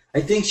have. But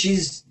I think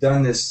she's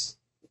done this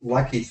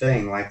lucky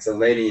thing, like the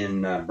lady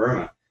in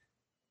Burma,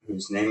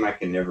 whose name I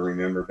can never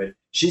remember, but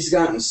she's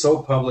gotten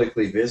so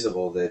publicly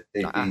visible that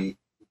they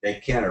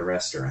can't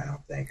arrest her, I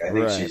don't think. I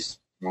think she's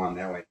gone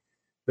that way.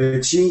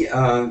 But she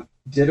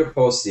did a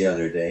post the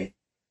other day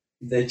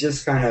that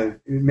just kind of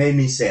made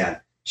me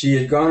sad. She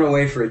had gone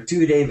away for a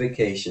 2-day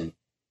vacation,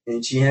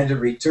 and she had to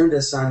return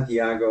to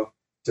Santiago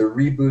to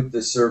reboot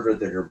the server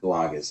that her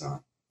blog is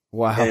on.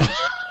 Wow.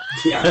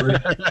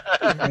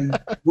 And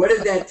what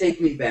did that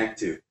take me back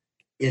to?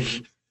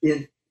 In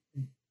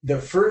the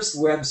first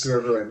web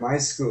server at my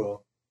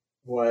school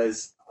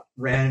was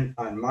ran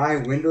on my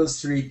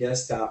Windows 3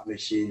 desktop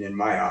machine in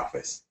my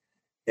office.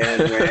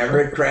 And whenever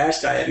it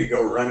crashed, I had to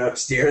go run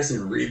upstairs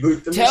and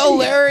reboot the machine. Tell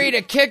Larry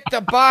to kick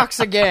the box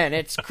again.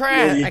 It's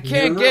crashed. I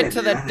can't get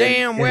to the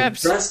damn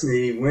website. Trust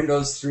me,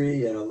 Windows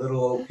 3 and a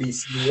little old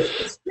PC,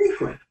 it's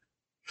frequent.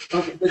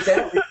 Okay, but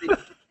that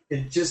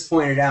it just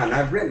pointed out, and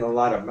I've written a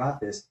lot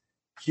about this.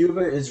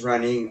 Cuba is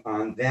running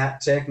on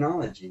that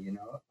technology.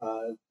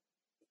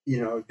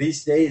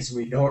 These days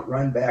we don't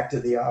run back to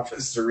the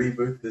office to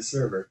reboot the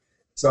server.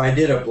 So I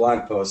did a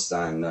blog post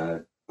on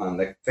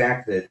the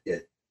fact that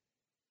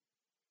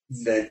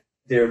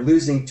they're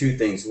losing two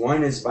things.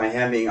 One is by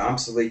having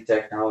obsolete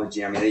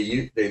technology. I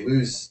mean, they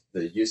lose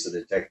the use of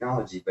the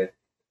technology, but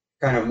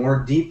kind of more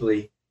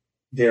deeply,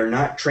 they're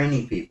not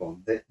training people.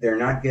 They're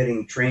not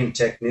getting trained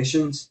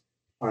technicians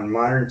on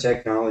modern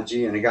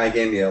technology. And a guy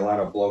gave me a lot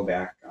of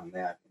blowback on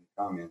that in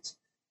comments.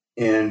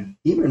 And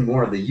even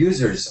more, the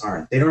users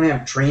aren't. They don't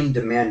have trained,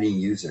 demanding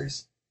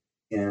users.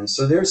 And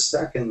so they're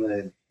stuck in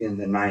the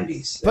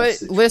 90s.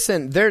 But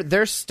listen,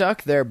 they're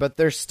stuck there, but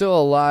they're still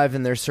alive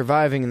and they're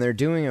surviving and they're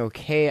doing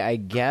okay, I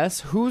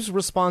guess. Whose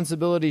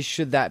responsibility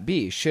should that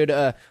be? Should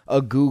a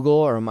Google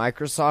or a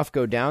Microsoft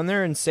go down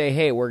there and say,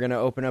 hey, we're going to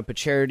open up a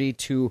charity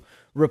to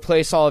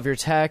replace all of your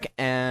tech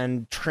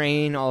and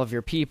train all of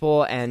your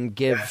people and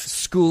give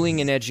schooling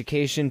and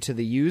education to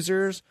the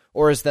users?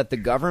 Or is that the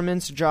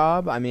government's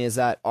job? I mean, is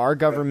that our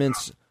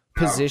government's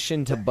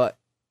position to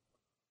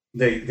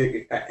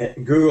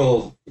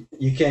Google,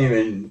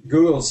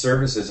 Google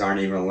services aren't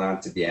even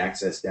allowed to be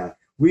accessed down.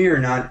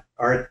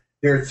 There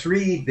are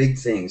three big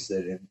things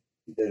that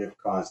have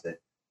caused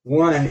it.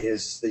 One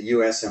is the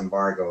U.S.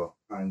 embargo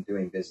on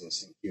doing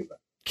business in Cuba.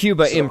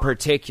 Cuba in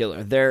particular.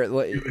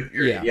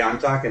 I'm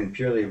talking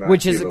purely about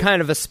which Cuba. Is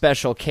kind of a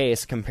special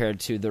case compared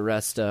to the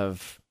rest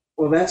of...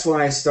 Well, that's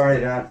why I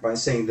started out by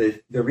saying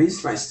that the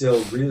reason I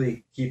still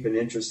really keep an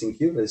interest in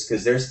Cuba is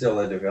because they're still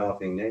a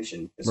developing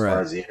nation as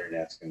far as the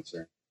internet's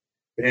concerned.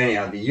 But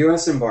anyhow, the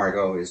U.S.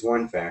 embargo is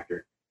one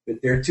factor,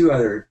 but there are two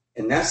other,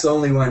 and that's the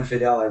only one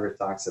Fidel ever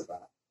talks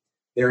about.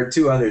 There are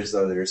two others,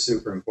 though, that are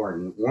super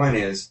important. One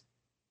is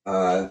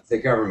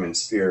the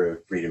government's fear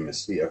of freedom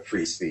of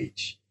free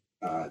speech.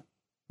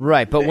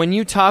 Right, but when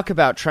you talk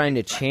about trying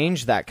to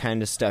change that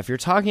kind of stuff, you're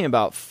talking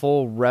about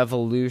full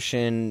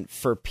revolution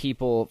for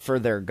people, for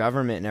their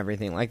government and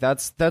everything. Like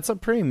that's a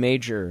pretty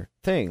major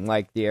thing,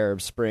 like the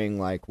Arab Spring,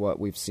 like what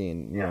we've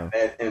seen.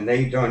 And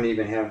they don't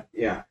even have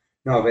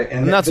No, but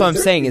and that's what I'm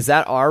saying. Is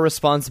that our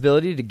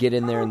responsibility to get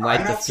in there and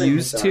light the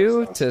fuse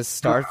to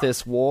start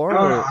this war?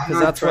 Because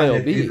that's what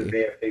it'll be. The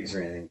Bay of Pigs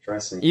or anything,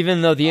 trust me.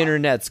 Even though the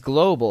internet's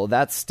global,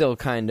 that's still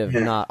kind of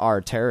not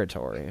our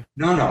territory.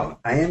 No,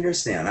 I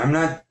understand. I'm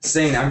not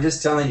saying. I'm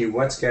just telling you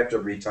what's kept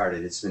it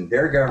retarded. It's been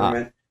their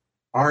government,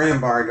 our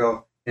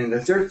embargo, and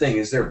the third thing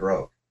is they're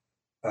broke.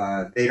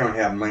 They don't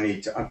have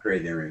money to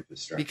upgrade their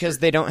infrastructure because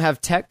they don't have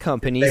tech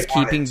companies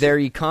keeping their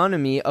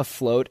economy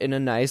afloat in a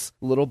nice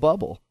little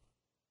bubble.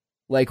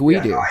 Like we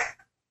do. No,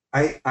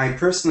 I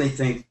personally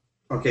think,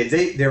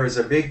 there was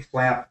a big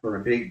a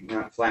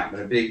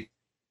big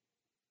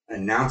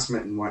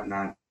announcement and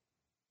whatnot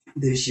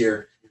this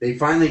year. They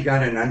finally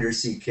got an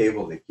undersea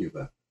cable to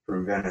Cuba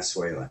from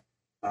Venezuela.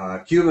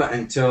 Cuba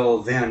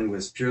until then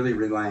was purely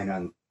relying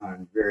on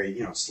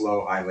very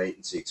slow, high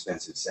latency,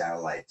 expensive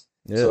satellites.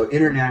 Yeah. So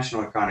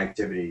international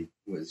connectivity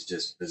was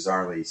just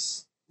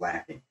bizarrely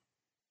lacking.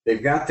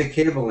 They've got the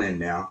cable in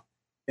now,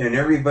 and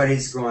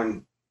everybody's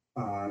going.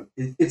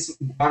 It's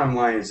bottom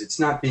line is it's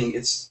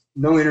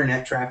no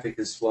internet traffic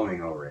is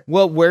flowing over it.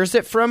 Well, where's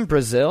it from?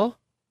 Brazil?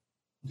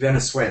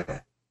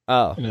 Venezuela.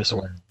 Oh,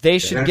 Venezuela. They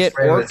should get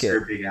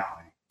Orchid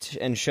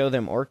and show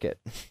them Orchid.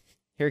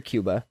 Here,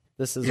 Cuba.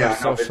 This is our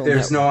social but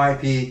there's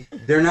network. No IP.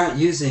 They're not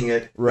using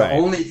it. Right. The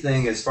only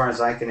thing, as far as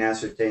I can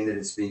ascertain,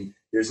 that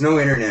there's no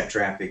internet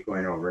traffic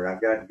going over it.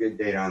 I've got good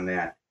data on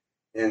that.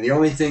 And the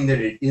only thing that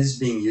it is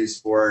being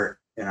used for,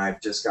 and I've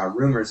just got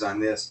rumors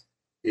on this,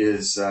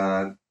 is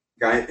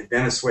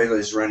Venezuela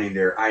is running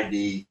their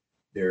ID,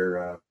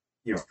 their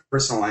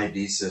personal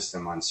ID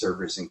system on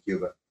servers in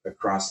Cuba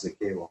across the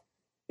cable.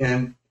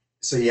 And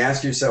so you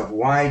ask yourself,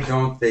 why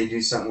don't they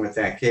do something with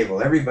that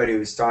cable? Everybody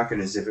was talking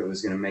as if it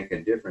was going to make a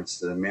difference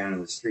to the man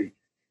on the street.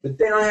 But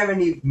they don't have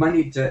any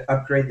money to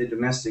upgrade the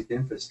domestic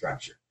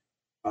infrastructure.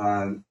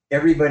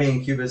 Everybody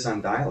in Cuba is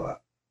on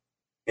dial-up.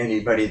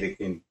 Anybody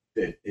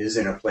that is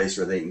in a place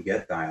where they can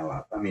get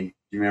dial-up. I mean,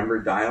 do you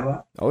remember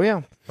dial-up? Oh,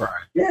 yeah. Right.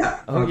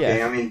 Yeah. Oh, okay.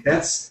 Yeah. I mean,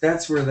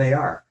 that's where they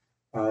are.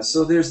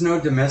 So there's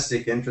no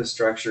domestic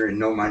infrastructure and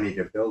no money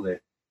to build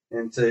it.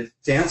 And to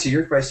answer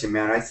your question,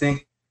 Matt, I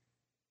think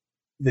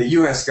the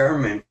U.S.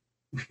 government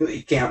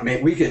really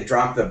can't we could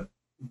drop the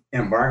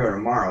embargo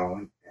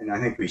tomorrow, and I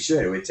think we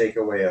should. It would take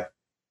away a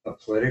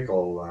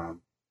political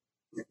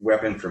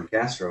weapon from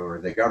Castro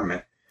or the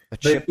government.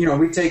 But,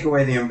 we take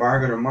away the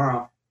embargo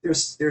tomorrow,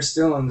 they're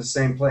still in the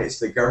same place.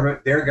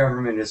 Their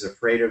government is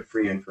afraid of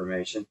free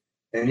information.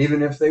 And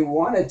even if they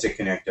wanted to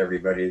connect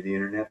everybody to the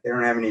internet, they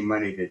don't have any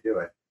money to do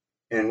it.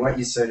 And what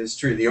you said is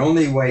true. The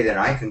only way that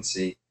I can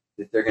see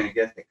that they're going to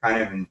get the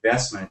kind of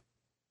investment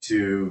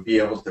to be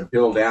able to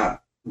build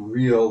out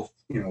real,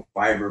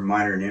 fiber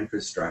modern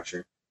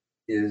infrastructure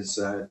is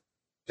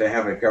to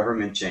have a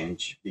government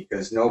change,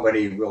 because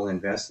nobody will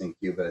invest in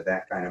Cuba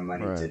that kind of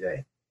money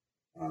today.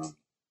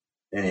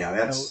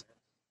 Anyhow,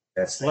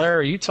 that's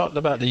Larry, you talked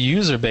about the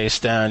user base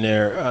down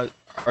there.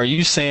 Are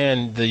you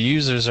saying the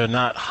users are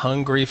not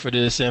hungry for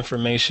this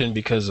information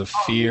because of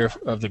fear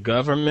of the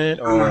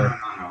government? Or?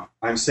 No.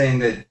 I'm saying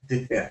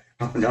that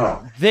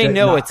no. They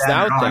know it's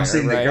out there. I'm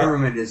saying right? The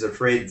government is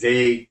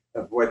afraid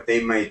of what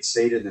they might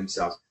say to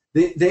themselves.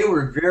 They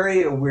were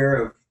very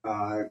aware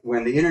of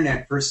when the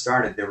internet first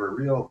started. There were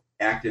real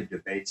active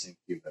debates in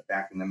Cuba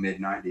back in the mid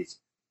 '90s,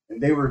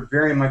 and they were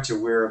very much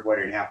aware of what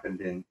had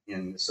happened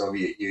in the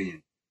Soviet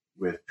Union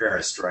with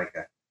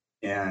perestroika.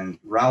 And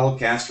Raul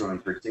Castro in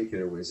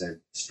particular was a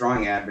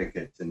strong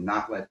advocate to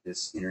not let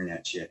this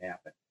internet shit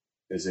happen,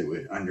 because it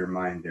would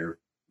undermine their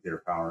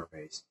power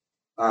base.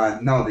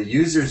 No, the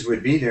users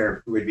would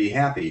be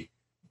happy,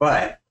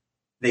 but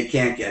they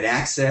can't get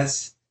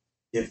access.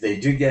 If they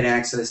do get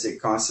access, it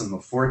costs them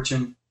a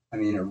fortune. I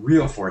mean, a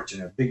real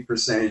fortune, a big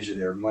percentage of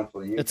their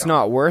monthly income. It's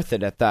not worth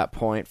it at that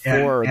point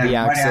for the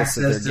access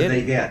that they're getting.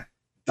 They get?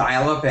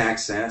 Dial-up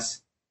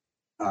access.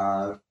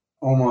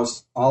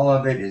 Almost all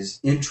of it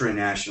is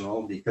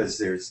intranational, because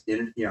there's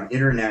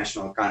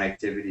international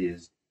connectivity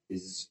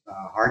is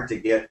hard to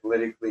get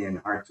politically and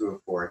hard to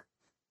afford.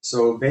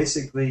 So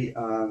basically,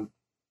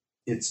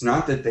 it's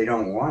not that they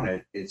don't want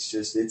it. It's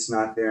just it's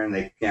not there, and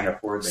they can't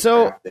afford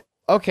the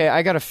Okay,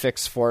 I got a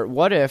fix for it.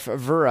 What if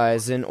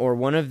Verizon or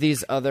one of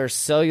these other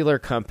cellular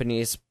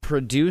companies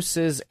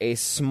produces a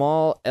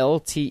small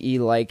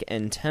LTE-like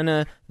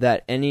antenna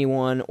that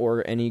anyone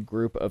or any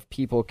group of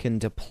people can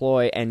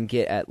deploy and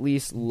get at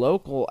least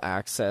local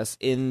access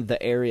in the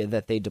area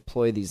that they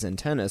deploy these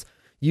antennas?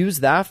 Use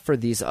that for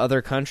these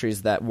other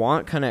countries that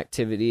want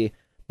connectivity,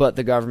 but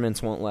the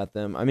governments won't let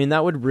them. I mean,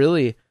 that would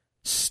really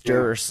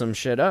stir some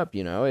shit up,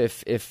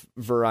 if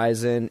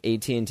Verizon,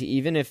 AT&T,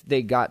 even if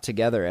they got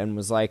together and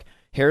was like,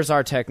 here's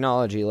our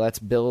technology, let's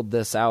build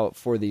this out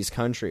for these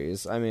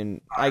countries. I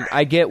mean,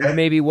 I get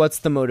maybe what's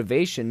the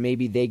motivation.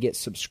 Maybe they get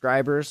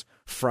subscribers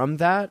from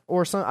that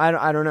or something.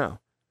 I don't know.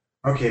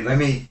 Okay, let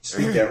me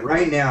speak that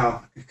right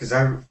now, because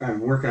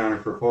I'm working on a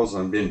proposal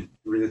and been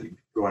really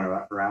going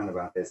around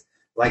about this.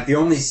 Like the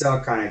only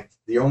cell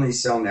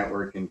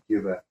network in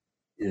Cuba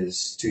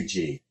is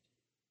 2G.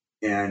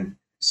 And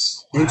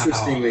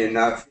interestingly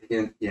enough,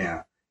 in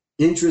the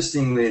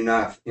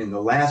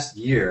last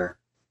year,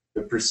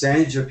 the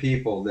percentage of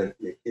people that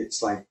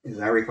it's like, as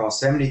I recall,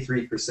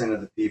 73% of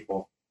the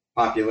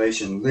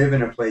population live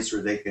in a place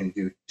where they can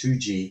do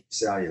 2G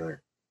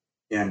cellular.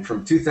 And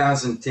from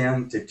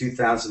 2010 to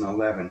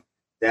 2011,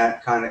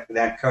 that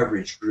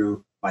coverage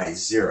grew by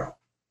 0,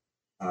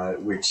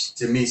 which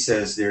to me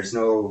says there's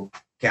no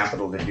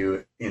capital to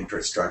do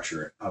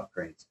infrastructure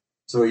upgrades.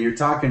 So you're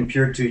talking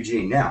pure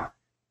 2G. Now,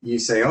 you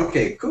say,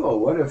 okay, cool.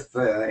 What if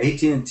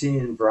AT&T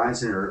and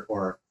Verizon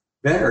or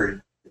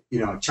better,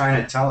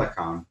 China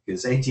Telecom,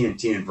 because AT&T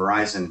and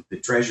Verizon, the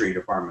Treasury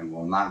Department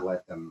will not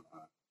let them.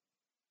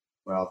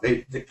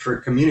 They for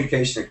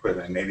communication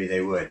equipment, maybe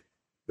they would,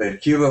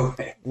 but Cuba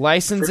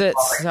license it,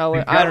 sell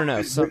it. I don't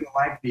know. So wouldn't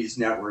like these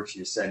networks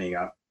you're setting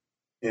up,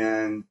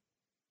 and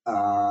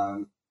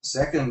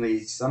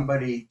secondly,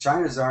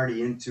 China's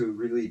already into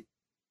really.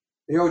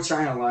 They owe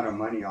China a lot of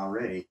money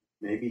already.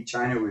 Maybe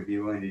China would be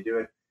willing to do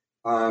it.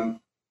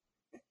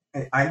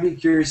 I'd be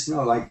curious to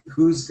know, like,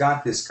 who's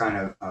got this kind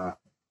of.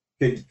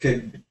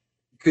 Could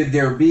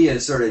there be a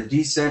sort of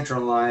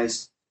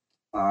decentralized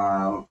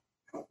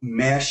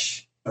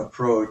mesh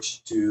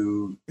approach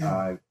to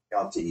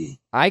LTE?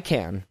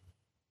 ICANN.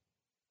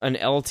 An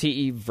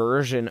LTE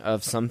version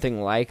of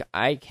something like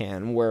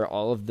ICANN, where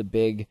all of the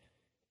big,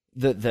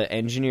 the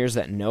engineers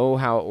that know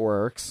how it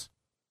works,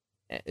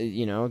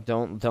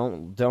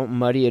 don't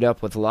muddy it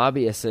up with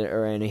lobbyists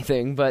or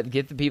anything, but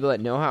get the people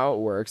that know how it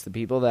works, the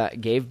people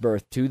that gave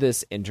birth to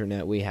this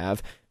internet we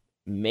have,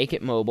 make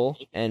it mobile,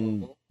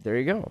 and there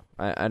you go.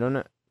 I don't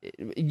know.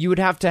 You would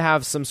have to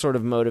have some sort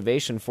of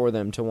motivation for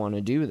them to want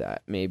to do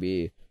that.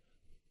 Maybe,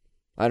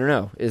 I don't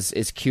know.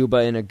 Is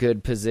Cuba in a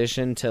good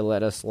position to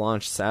let us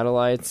launch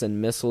satellites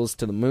and missiles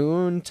to the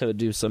moon, to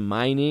do some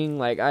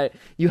mining?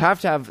 You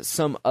have to have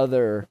some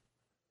other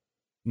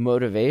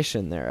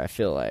motivation there, I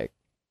feel like.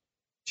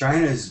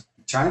 China's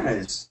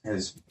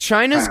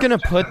going to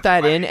put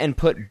that in and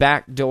put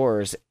back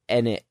doors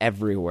in it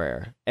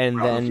everywhere.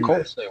 And then of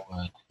course they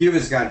would.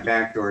 Cuba's got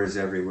back doors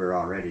everywhere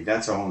already.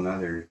 That's a whole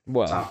nother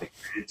topic.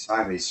 It's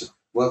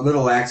what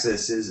little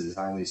access is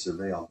highly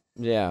surveilled.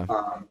 Yeah.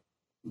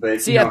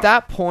 But see, at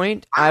that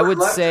point, I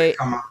would say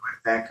come up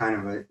with that kind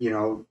of I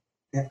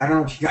don't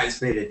know if you guys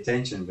paid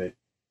attention, but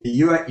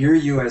your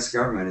U.S.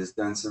 government has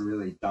done some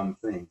really dumb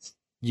things.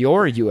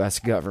 Your U.S.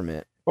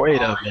 government.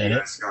 Wait a minute.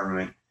 U.S.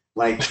 government.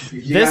 Like,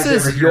 this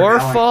is your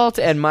fault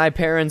and my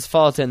parents'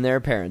 fault and their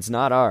parents,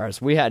 not ours.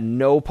 We had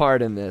no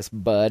part in this,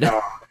 bud. No.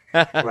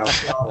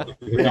 Well,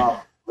 we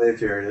all live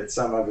here,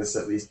 some of us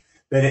at least.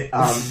 But did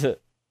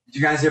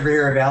you guys ever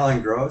hear of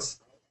Alan Gross?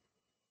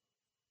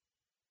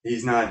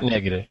 He's not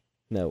negative.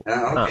 No.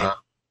 Okay.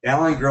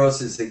 Alan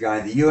Gross is the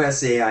guy. The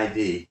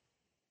USAID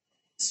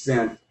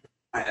spent,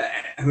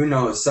 who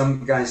knows,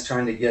 some guy's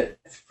trying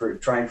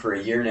for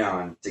a year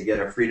now to get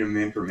a Freedom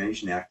of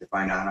Information Act to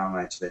find out how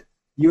much. But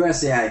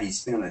USAID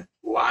spent a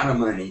lot of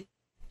money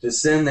to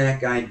send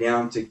that guy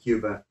down to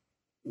Cuba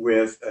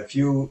with a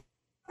few,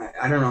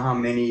 I don't know how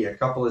many, a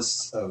couple of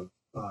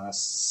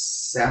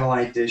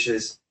satellite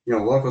dishes,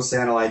 local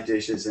satellite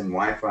dishes and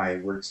Wi-Fi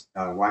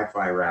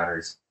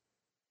routers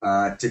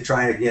to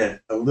try to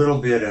get a little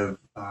bit of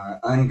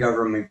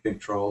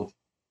ungovernment-controlled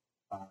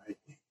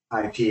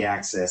IP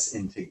access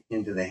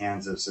into the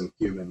hands of some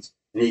Cubans.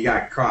 And he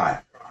got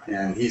caught.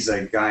 And he's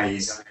a guy,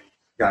 he's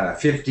got a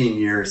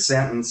 15-year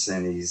sentence,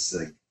 and he's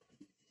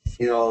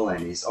ill,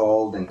 and he's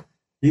old. And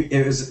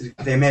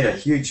they made a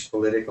huge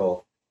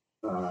political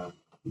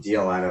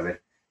deal out of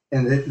it.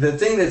 And the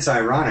thing that's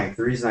ironic,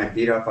 the reason I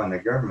beat up on the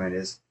government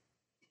is,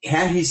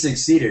 had he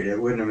succeeded,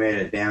 it wouldn't have made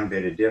a damn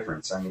bit of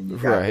difference. I mean, you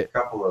got a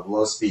couple of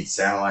low-speed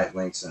satellite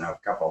links and a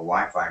couple of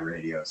Wi-Fi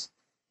radios.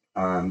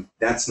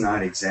 That's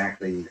not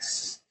exactly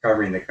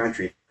covering the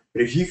country.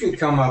 But if you could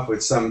come up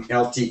with some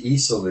LTE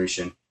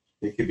solution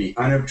that could be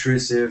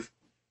unobtrusive,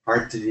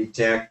 hard to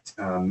detect,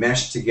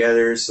 meshed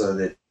together so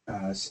that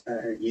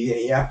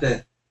you have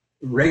to,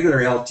 regular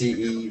LTE,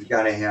 you've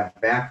got to have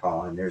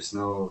backhaul, and there's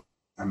no,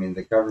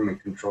 the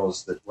government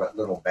controls what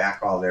little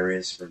backhaul there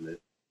is for the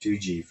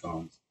 2G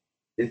phones.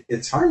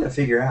 It's hard to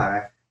figure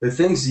out. The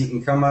things you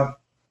can come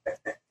up,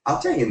 I'll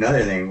tell you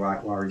another thing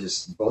while we're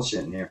just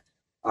bullshitting here.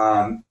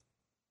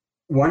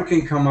 One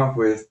can come up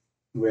with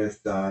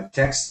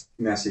text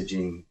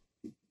messaging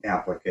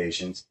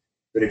applications,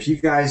 but if you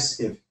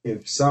guys,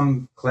 if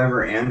some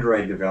clever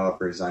Android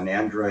developers on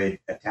Android,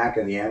 Attack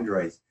of the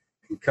Androids,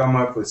 can come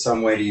up with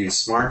some way to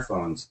use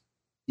smartphones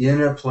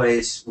in a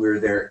place where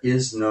there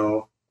is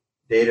no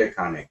data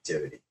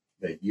connectivity,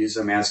 that use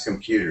them as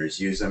computers,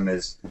 You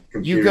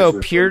go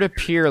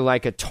peer-to-peer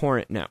like a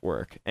torrent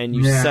network, and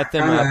you set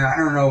them up. I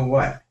don't know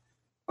what.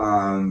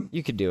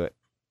 You could do it.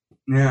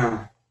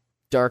 Yeah.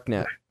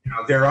 Darknet.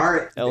 There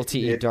are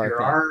LTE darknet.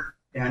 There are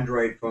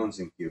Android phones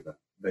in Cuba,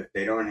 but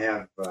they don't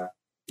have.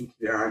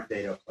 There aren't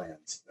data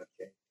plans.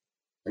 Okay.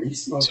 Are you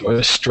smoking? So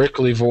it's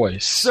strictly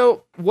voice.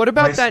 So what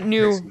about that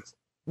new?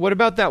 What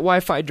about that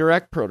Wi-Fi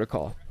Direct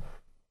protocol?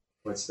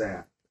 What's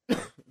that?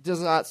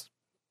 Does that?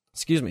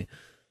 Excuse me.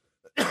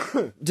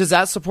 Does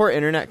that support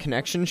internet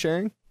connection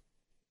sharing?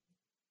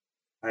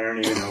 I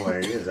don't even know what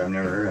it is. I've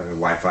never heard of it.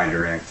 Wi-Fi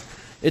Direct.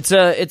 It's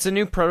a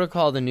new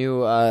protocol the new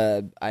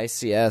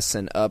ICS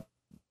and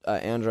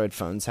Android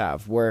phones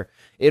have, where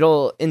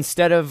it'll,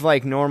 instead of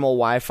like normal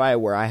Wi-Fi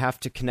where I have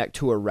to connect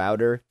to a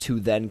router to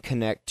then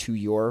connect to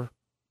your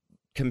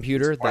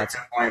computer, that's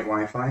point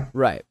Wi-Fi.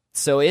 Right.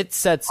 So it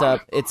sets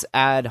up, it's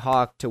ad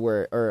hoc to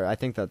where, or I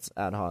think that's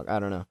ad hoc. I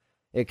don't know.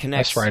 It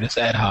connects. That's right. It's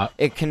ad hoc.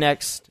 It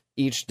connects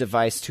each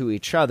device to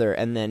each other,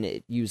 and then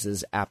it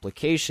uses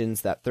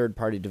applications that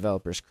third-party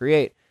developers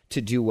create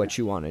to do what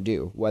you want to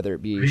do, whether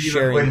it be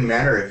sharing. It wouldn't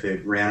matter if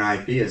it ran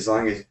IP, as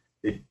long as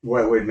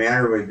what would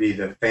matter would be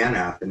the fan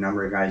out, the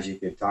number of guys you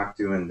could talk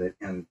to,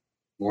 and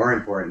more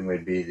important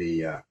would be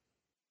the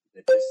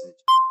distance.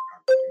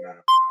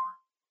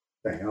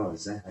 What the hell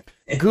is that?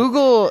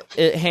 Google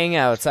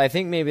Hangouts, I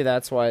think maybe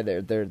that's why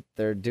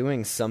they're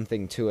doing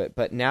something to it.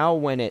 But now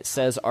when it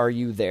says "Are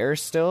you there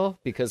still?"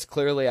 because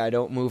clearly I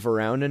don't move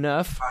around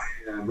enough.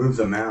 Move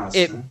the mouse.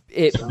 It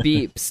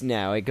beeps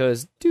now. It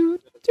goes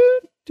doot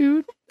doot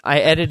doot. I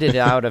edited it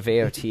out of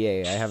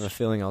AOTA. I have a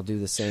feeling I'll do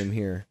the same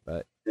here.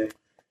 But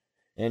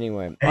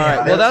anyway, all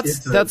right. Well,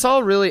 that's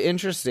all really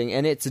interesting,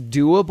 and it's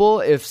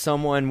doable if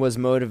someone was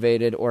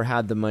motivated or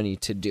had the money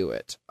to do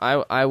it.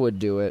 I would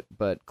do it,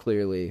 but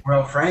clearly,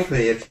 well,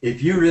 frankly,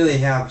 if you really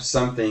have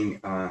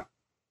something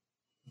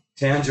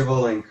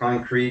tangible and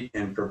concrete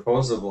and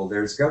proposable,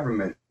 there's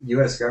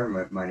U.S.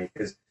 government money,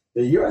 because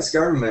the U.S.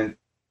 government.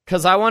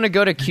 Because I want to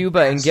go to Cuba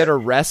and get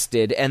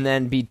arrested and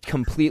then be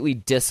completely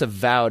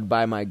disavowed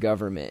by my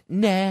government.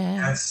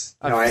 Nah.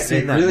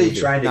 They really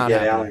tried to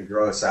get Alan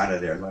Gross out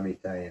of there, let me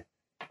tell you.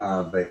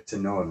 But to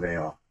no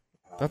avail.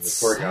 That's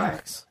the poor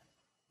guy.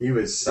 He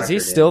was suckered. Is he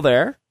still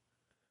there?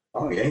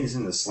 Oh, yeah, he's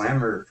in the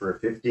slammer for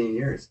 15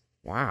 years.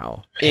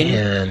 Wow.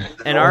 And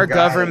our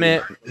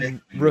government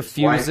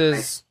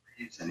refuses.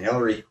 And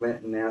Hillary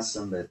Clinton asked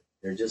them, but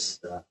they're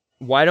just...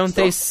 Why don't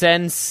they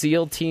send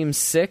SEAL Team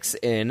 6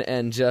 in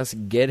and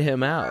just get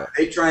him out?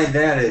 They tried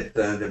that at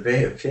the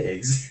Bay of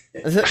Pigs.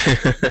 They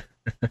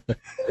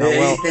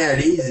ain't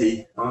that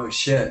easy. Oh,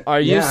 shit. Are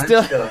you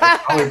still...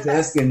 always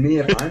asking me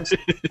if I'm...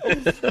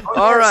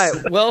 All right.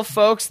 Well,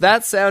 folks,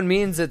 that sound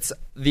means it's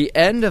the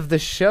end of the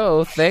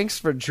show. Thanks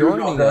for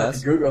joining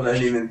us. Google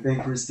doesn't even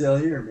think we're still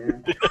here,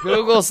 man.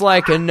 Google's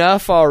like,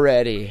 enough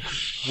already.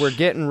 We're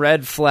getting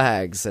red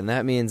flags, and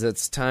that means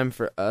it's time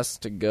for us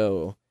to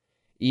go.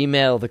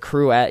 Email the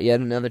crew at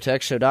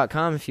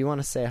yetanothertechshow.com if you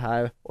want to say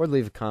hi, or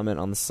leave a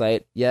comment on the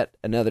site,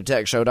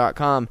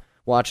 yetanothertechshow.com.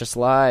 Watch us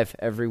live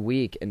every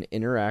week and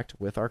interact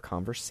with our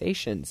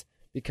conversations,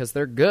 because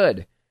they're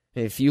good.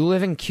 If you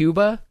live in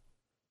Cuba,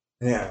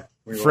 yeah,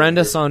 Friend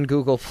us on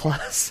Google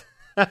Plus.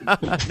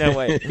 No,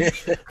 wait.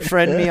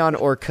 Friend me on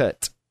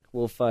Orkut.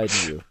 We'll find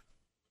you.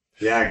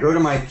 Yeah, go to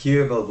my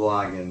Cuba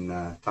blog and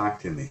talk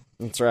to me.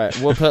 That's right.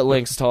 We'll put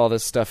links to all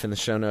this stuff in the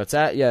show notes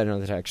at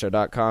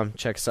yetanothertechshow.com.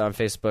 Check us out on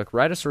Facebook.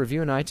 Write us a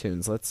review on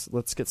iTunes.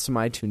 Let's get some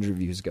iTunes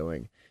reviews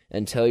going.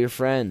 And tell your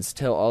friends.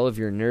 Tell all of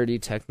your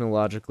nerdy,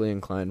 technologically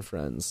inclined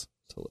friends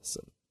to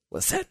listen.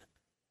 Listen.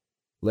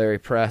 Larry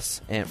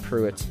Press, Ant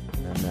Pruitt,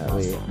 and Matt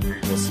Lee.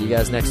 We'll see you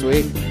guys next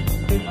week.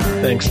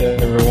 Thanks,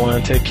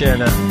 everyone. Take care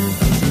now.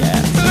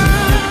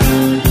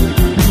 Yeah.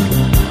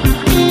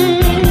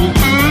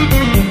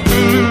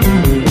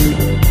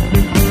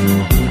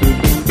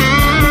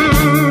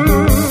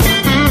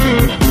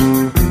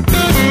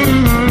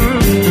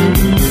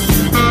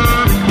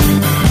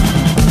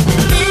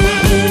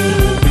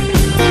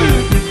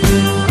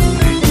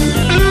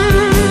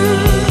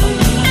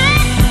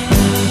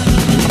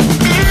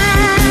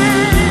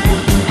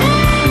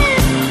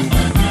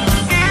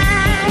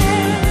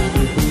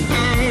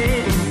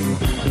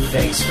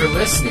 Thanks for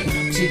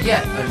listening to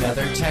Yet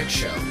Another Tech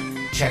Show.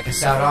 Check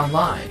us out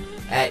online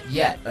at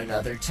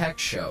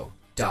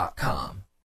yetanothertechshow.com.